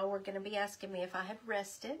all of y'all were going to be asking me if I had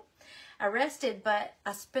rested. I rested, but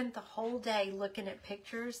I spent the whole day looking at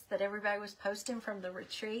pictures that everybody was posting from the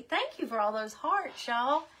retreat. Thank you for all those hearts,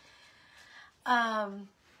 y'all.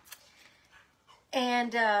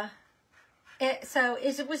 So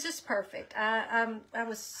it was just perfect. I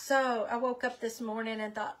woke up this morning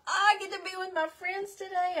and thought, I get to be with my friends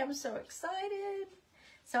today. I'm so excited.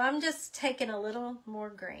 So I'm just taking a little more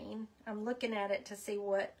green. I'm looking at it to see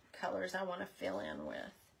what colors I want to fill in with.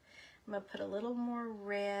 I'm going to put a little more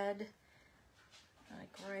red, like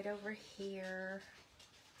right over here.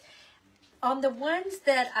 On the ones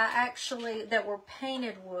that that were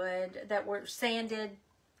painted wood, that were sanded,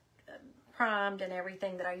 primed and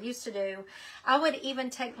everything that I used to do, I would even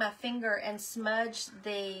take my finger and smudge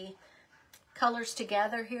the colors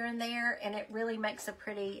together here and there, and it really makes a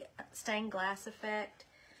pretty stained glass effect.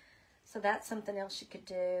 So that's something else you could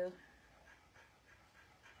do.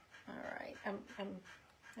 All right, I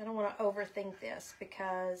don't want to overthink this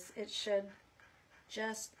because it should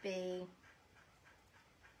just be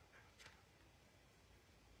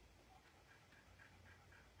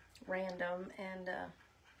random, and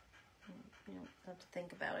you don't have to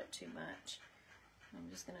think about it too much. I'm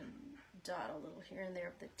just going to dot a little here and there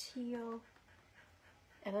of the teal.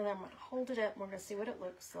 And then I'm going to hold it up and we're going to see what it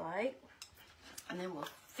looks like. And then we'll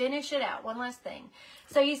finish it out. One last thing.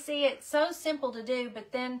 So you see, it's so simple to do,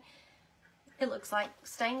 but then it looks like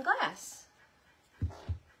stained glass.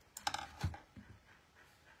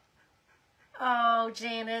 Oh,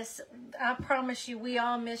 Janice, I promise you, we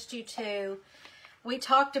all missed you too. We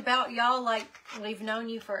talked about y'all like we've known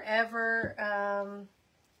you forever,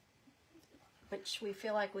 which we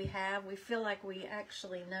feel like we have. We feel like we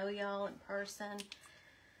actually know y'all in person.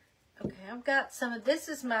 Okay, I've got some of, this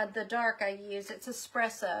is the dark I use. It's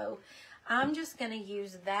espresso. I'm just going to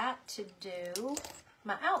use that to do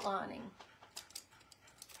my outlining.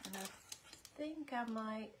 And I think I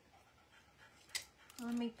might,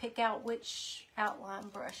 let me pick out which outline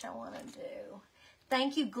brush I want to do.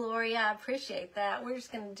 Thank you, Gloria. I appreciate that. We're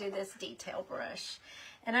just going to do this detail brush.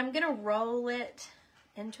 And I'm going to roll it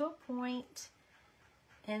into a point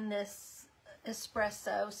in this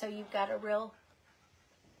espresso so you've got a real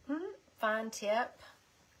fine tip.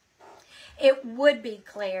 It would be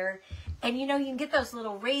clear. And you know, you can get those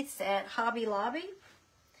little wreaths at Hobby Lobby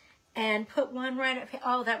and put one right up here.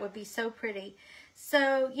 Oh, that would be so pretty.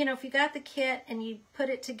 So, you know, if you got the kit and you put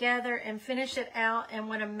it together and finish it out and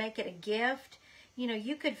want to make it a gift, you know,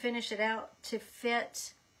 you could finish it out to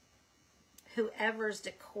fit whomever's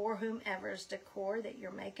decor that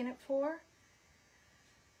you're making it for.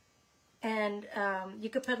 And you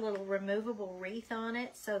could put a little removable wreath on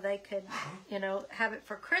it so they could, you know, have it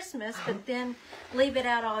for Christmas, but then leave it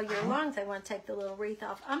out all year long if they want to take the little wreath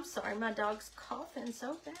off. I'm sorry, my dog's coughing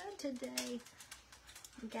so bad today.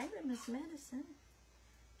 I gave him his medicine.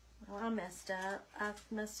 Well, I messed up. I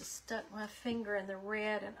must have stuck my finger in the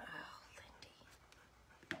red and, oh,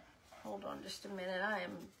 Lindy. Hold on just a minute. I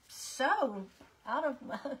am so out of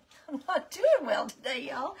my, I'm not doing well today,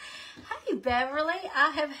 y'all. Hey, Beverly. I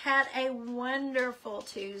have had a wonderful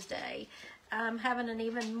Tuesday. I'm having an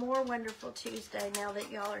even more wonderful Tuesday now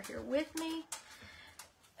that y'all are here with me.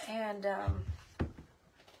 And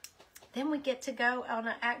then we get to go on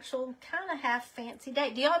an actual kind of half fancy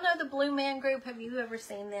date. Do y'all know the Blue Man Group? Have you ever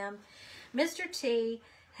seen them? Mr. T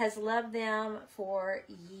has loved them for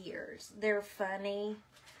years. They're funny.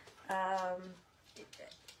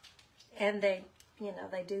 And they, you know,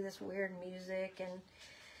 they do this weird music, and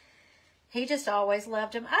he just always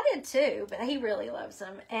loved them. I did too, but he really loves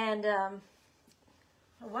them. And a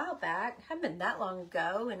while back, hadn't been that long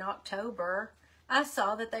ago, in October, I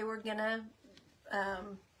saw that they were gonna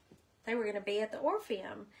be at the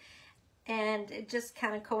Orpheum, and it just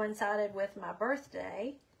kind of coincided with my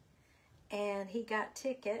birthday, and he got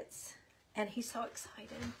tickets, and he's so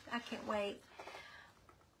excited. I can't wait.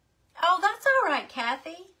 Oh, that's all right,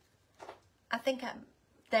 Kathy.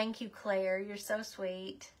 Thank you, Claire. You're so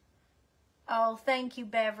sweet. Oh, thank you,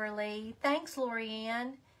 Beverly. Thanks,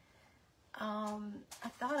 Lorianne. I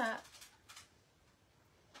thought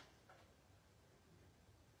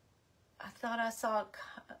I saw,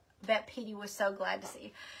 Bet Petey was so glad to see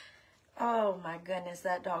you. Oh my goodness,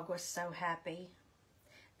 that dog was so happy.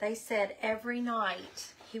 they said every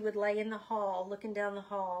night he would lay in the hall, looking down the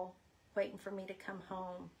hall, waiting for me to come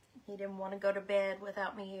home. He didn't want to go to bed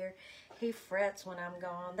without me here. He frets when I'm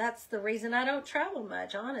gone. That's the reason I don't travel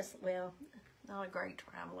much, honestly. Well, not a great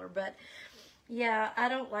traveler, but yeah, I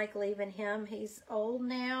don't like leaving him. He's old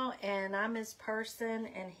now, and I'm his person,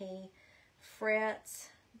 and he frets.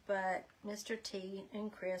 But Mr. T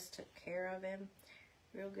and Chris took care of him,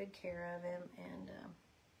 real good care of him, and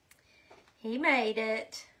he made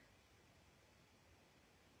it.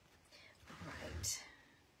 All right.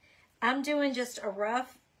 I'm doing just a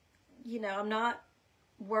rough, I'm not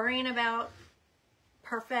worrying about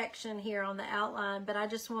perfection here on the outline, but I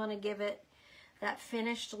just want to give it that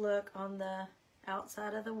finished look on the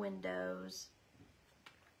outside of the windows.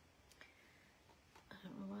 I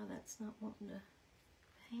don't know why that's not wanting to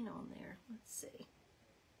paint on there. Let's see.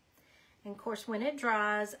 And of course, when it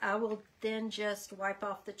dries, I will then just wipe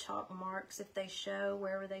off the chalk marks if they show,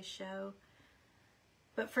 wherever they show.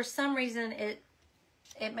 But for some reason, it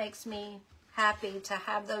makes me happy to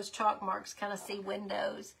have those chalk marks kind of see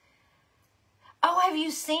windows. Oh, have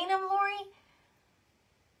you seen them, Lori?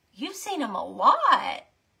 You've seen them a lot.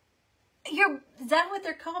 Is that what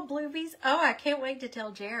they're called, bluebies? Oh, I can't wait to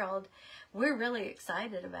tell Gerald. We're really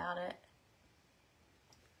excited about it.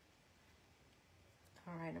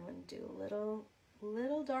 All right, I'm going to do a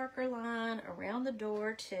little darker line around the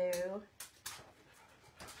door too.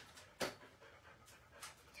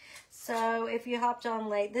 So if you hopped on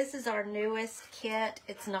late, this is our newest kit.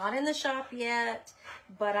 It's not in the shop yet,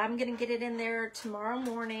 but I'm going to get it in there tomorrow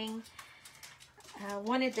morning. I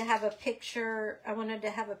wanted to have a picture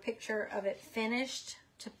of it finished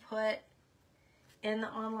to put in the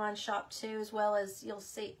online shop too, as well as you'll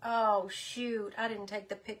see. Oh shoot, I didn't take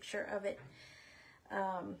the picture of it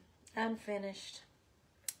unfinished.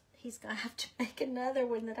 He's gonna have to make another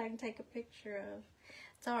one that I can take a picture of.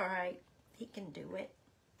 It's all right, he can do it.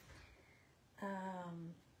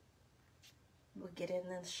 We'll get in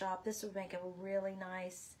the shop. This would make a really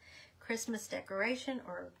nice Christmas decoration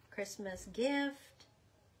or Christmas gift.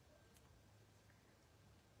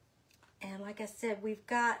 And like I said, we've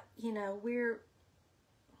got, we're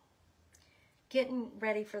getting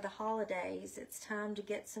ready for the holidays. It's time to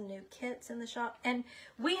get some new kits in the shop. And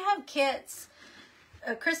we have kits,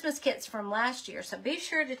 Christmas kits from last year. So be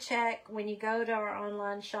sure to check when you go to our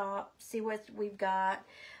online shop, see what we've got.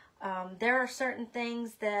 There are certain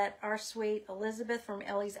things that our sweet Elizabeth from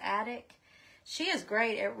Ellie's Attic, she is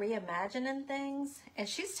great at reimagining things. And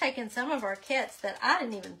she's taken some of our kits that I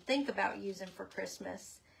didn't even think about using for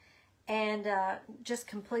Christmas and just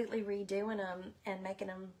completely redoing them and making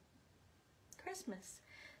them Christmas.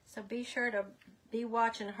 So be sure to be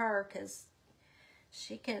watching her, because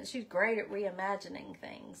she's great at reimagining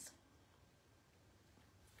things.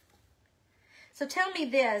 So tell me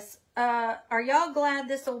this, are y'all glad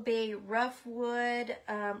this will be rough wood,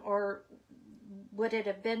 or would it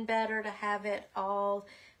have been better to have it all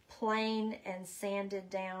plain and sanded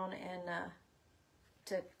down and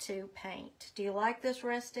to paint? Do you like this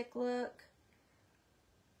rustic look?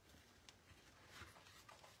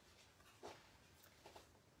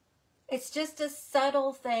 It's just a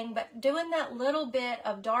subtle thing, but doing that little bit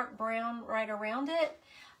of dark brown right around it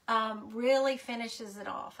really finishes it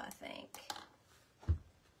off, I think.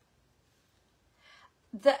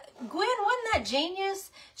 Gwen, wasn't that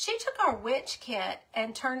genius? She took our witch kit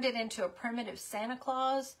and turned it into a primitive Santa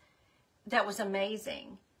Claus. That was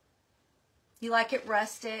amazing. You like it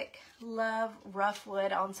rustic? Love rough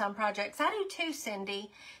wood on some projects. I do too,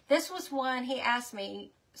 Cindy. This was one he asked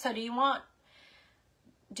me, so do you want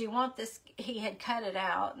this? He had cut it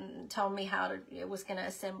out and told me how it was going to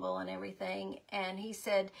assemble and everything. And he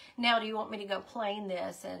said, now do you want me to go plane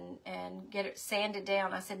this and get it sanded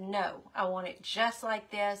down? I said, no, I want it just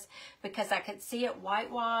like this, because I could see it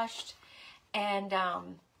whitewashed. And, I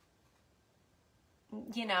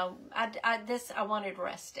wanted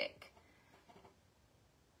rustic.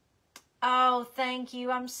 Oh, thank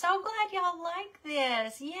you. I'm so glad y'all like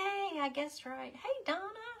this. Yay, I guessed right. Hey, Donna.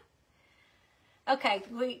 Okay,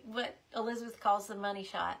 what Elizabeth calls the money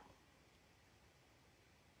shot.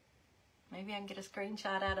 Maybe I can get a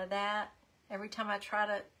screenshot out of that. Every time I try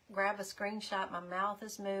to grab a screenshot, my mouth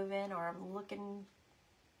is moving or I'm looking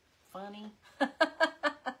funny.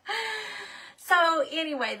 So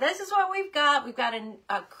anyway, this is what we've got. We've got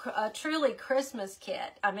a truly Christmas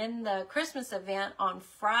kit. I'm in the Christmas event on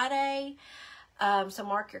Friday. So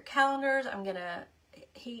mark your calendars. I'm going to,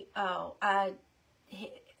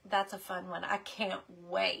 that's a fun one. I can't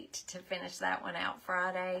wait to finish that one out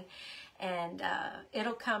Friday. And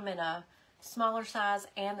it'll come in a smaller size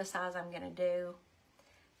and the size I'm going to do.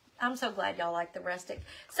 I'm so glad y'all like the rustic.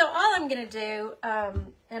 So all I'm going to do,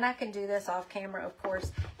 and I can do this off camera, of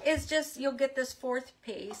course, is just, you'll get this fourth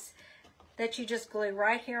piece that you just glue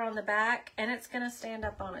right here on the back, and it's going to stand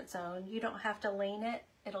up on its own. You don't have to lean it.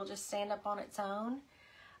 It'll just stand up on its own.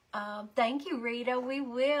 Thank you, Rita. We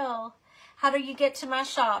will. How do you get to my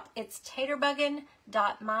shop? It's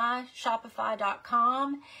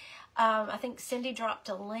taterbuggin.myshopify.com. I think Cindy dropped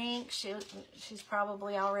a link. She's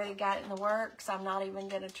probably already got it in the works. I'm not even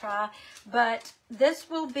going to try. But this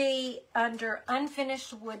will be under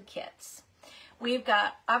unfinished wood kits. I've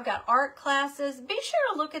got art classes. Be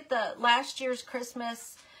sure to look at the last year's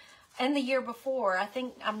Christmas and the year before. I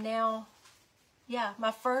think I'm now, yeah, my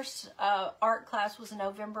first art class was in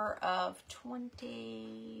November of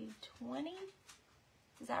 2020.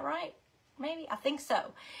 Is that right? Maybe, I think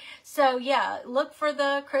so. So yeah, look for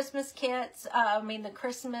the Christmas kits. The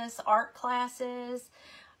Christmas art classes.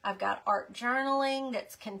 I've got art journaling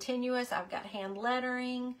that's continuous. I've got hand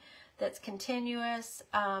lettering that's continuous.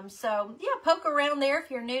 So yeah, poke around there if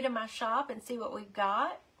you're new to my shop and see what we've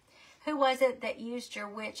got. Who was it that used your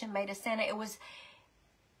witch and made a Santa? It was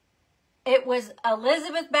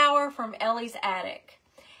Elizabeth Bauer from Ellie's Attic.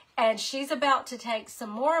 And she's about to take some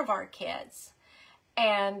more of our kits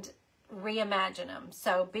and reimagine them.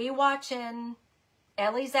 So be watching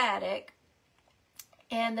Ellie's Attic.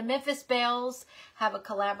 And the Memphis Bells have a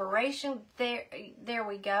collaboration. There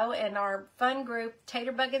we go. And our fun group,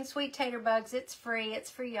 Taterbug and Sweet Taterbugs, it's free. It's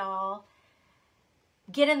for y'all.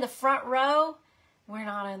 Get in the front row. We're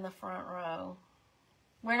not in the front row.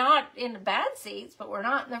 We're not in the bad seats, but we're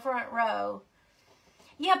not in the front row.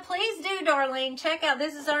 Yeah, please do, Darlene. Check out,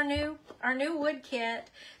 this is our new wood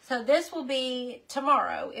kit. So this will be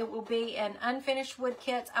tomorrow. It will be an unfinished wood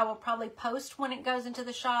kit. I will probably post when it goes into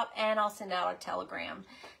the shop, and I'll send out a telegram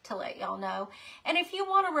to let y'all know. And if you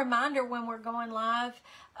want a reminder when we're going live,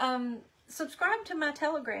 subscribe to my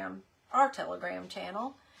Telegram, our Telegram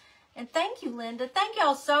channel. And thank you, Linda. Thank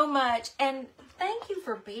y'all so much. And thank you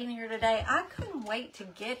for being here today. I couldn't wait to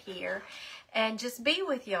get here and just be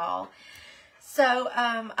with y'all. So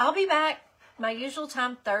I'll be back my usual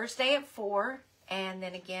time, Thursday at 4, and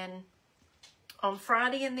then again on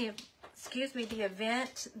Friday in the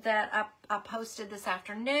event that I posted this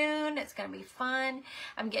afternoon. It's going to be fun.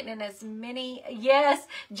 I'm getting in as many. Yes,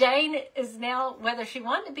 Jane is now, whether she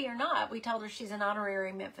wanted to be or not, we told her she's an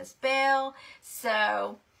honorary Memphis Belle.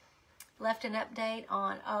 So left an update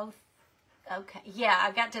on, oh, okay. Yeah,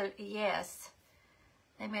 I got to, yes.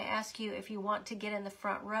 They may ask you if you want to get in the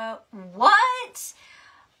front row. What?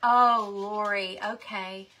 Oh, Lori.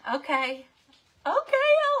 Okay. Okay. Okay,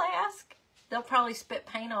 I'll ask. They'll probably spit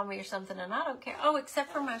paint on me or something, and I don't care. Oh,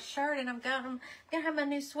 except for my shirt, and I'm going to have my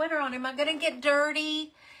new sweater on. Am I going to get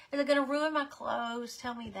dirty? Is it going to ruin my clothes?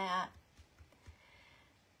 Tell me that.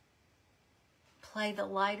 Play the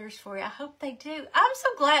lighters for you. I hope they do. I'm so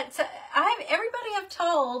glad. So everybody I've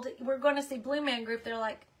told we're going to see Blue Man Group, they're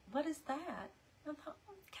like, what is that? I'm like,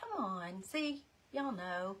 come on, see, y'all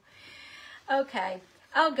know. Okay,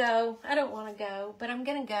 I'll go. I don't want to go, but I'm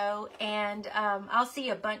going to go, and I'll see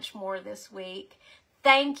a bunch more this week.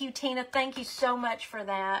 Thank you, Tina. Thank you so much for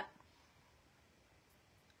that.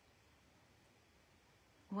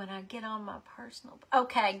 When I get on my personal...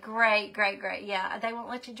 Okay, great, great, great. Yeah, they won't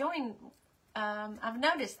let you join. I've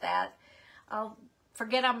noticed that. I'll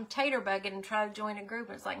forget I'm taterbugging and try to join a group,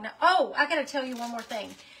 and it's like, no. Oh, I got to tell you one more thing.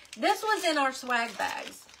 This was in our swag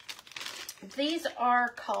bags. These are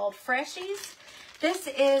called Freshies. This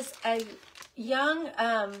is a young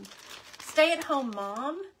stay-at-home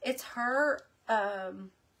mom. It's her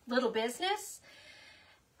little business.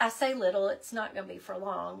 I say little, it's not going to be for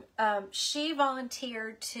long. She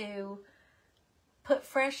volunteered to put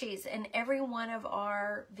Freshies in every one of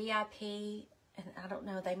our VIP, and I don't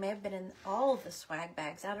know, they may have been in all of the swag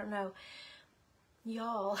bags. I don't know.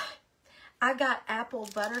 Y'all, I got apple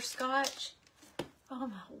butterscotch. Oh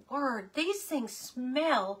my word, these things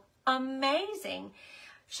smell amazing.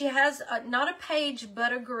 She has not a page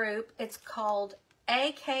but a group. It's called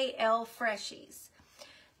AKL Freshies.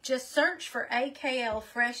 Just search for AKL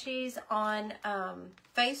Freshies on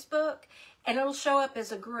Facebook, and it'll show up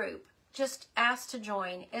as a group. Just ask to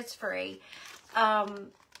join. It's free.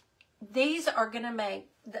 These are going to make,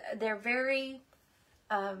 they're very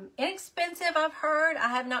inexpensive, I've heard. I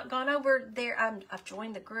have not gone over there. I've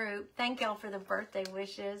joined the group. Thank y'all for the birthday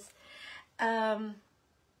wishes.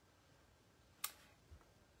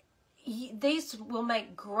 These will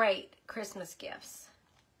make great Christmas gifts.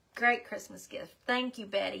 Great Christmas gift. Thank you,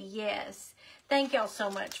 Betty. Yes. Thank y'all so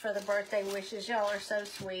much for the birthday wishes. Y'all are so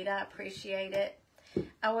sweet. I appreciate it.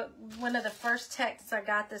 One of the first texts I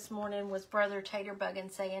got this morning was Brother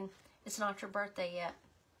Taterbuggin saying, "It's not your birthday yet."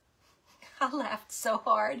 I laughed so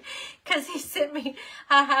hard because he sent me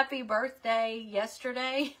a happy birthday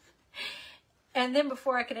yesterday. And then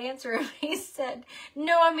before I could answer him, he said,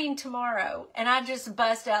 "No, I mean tomorrow." And I just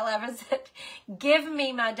bust out laughing and said, "Give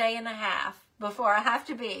me my day and a half before I have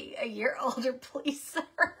to be a year older, please, sir."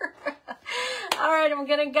 All right, I'm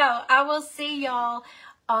going to go. I will see y'all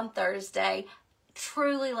on Thursday.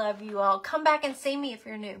 Truly love you all. Come back and see me if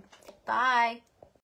you're new. Bye.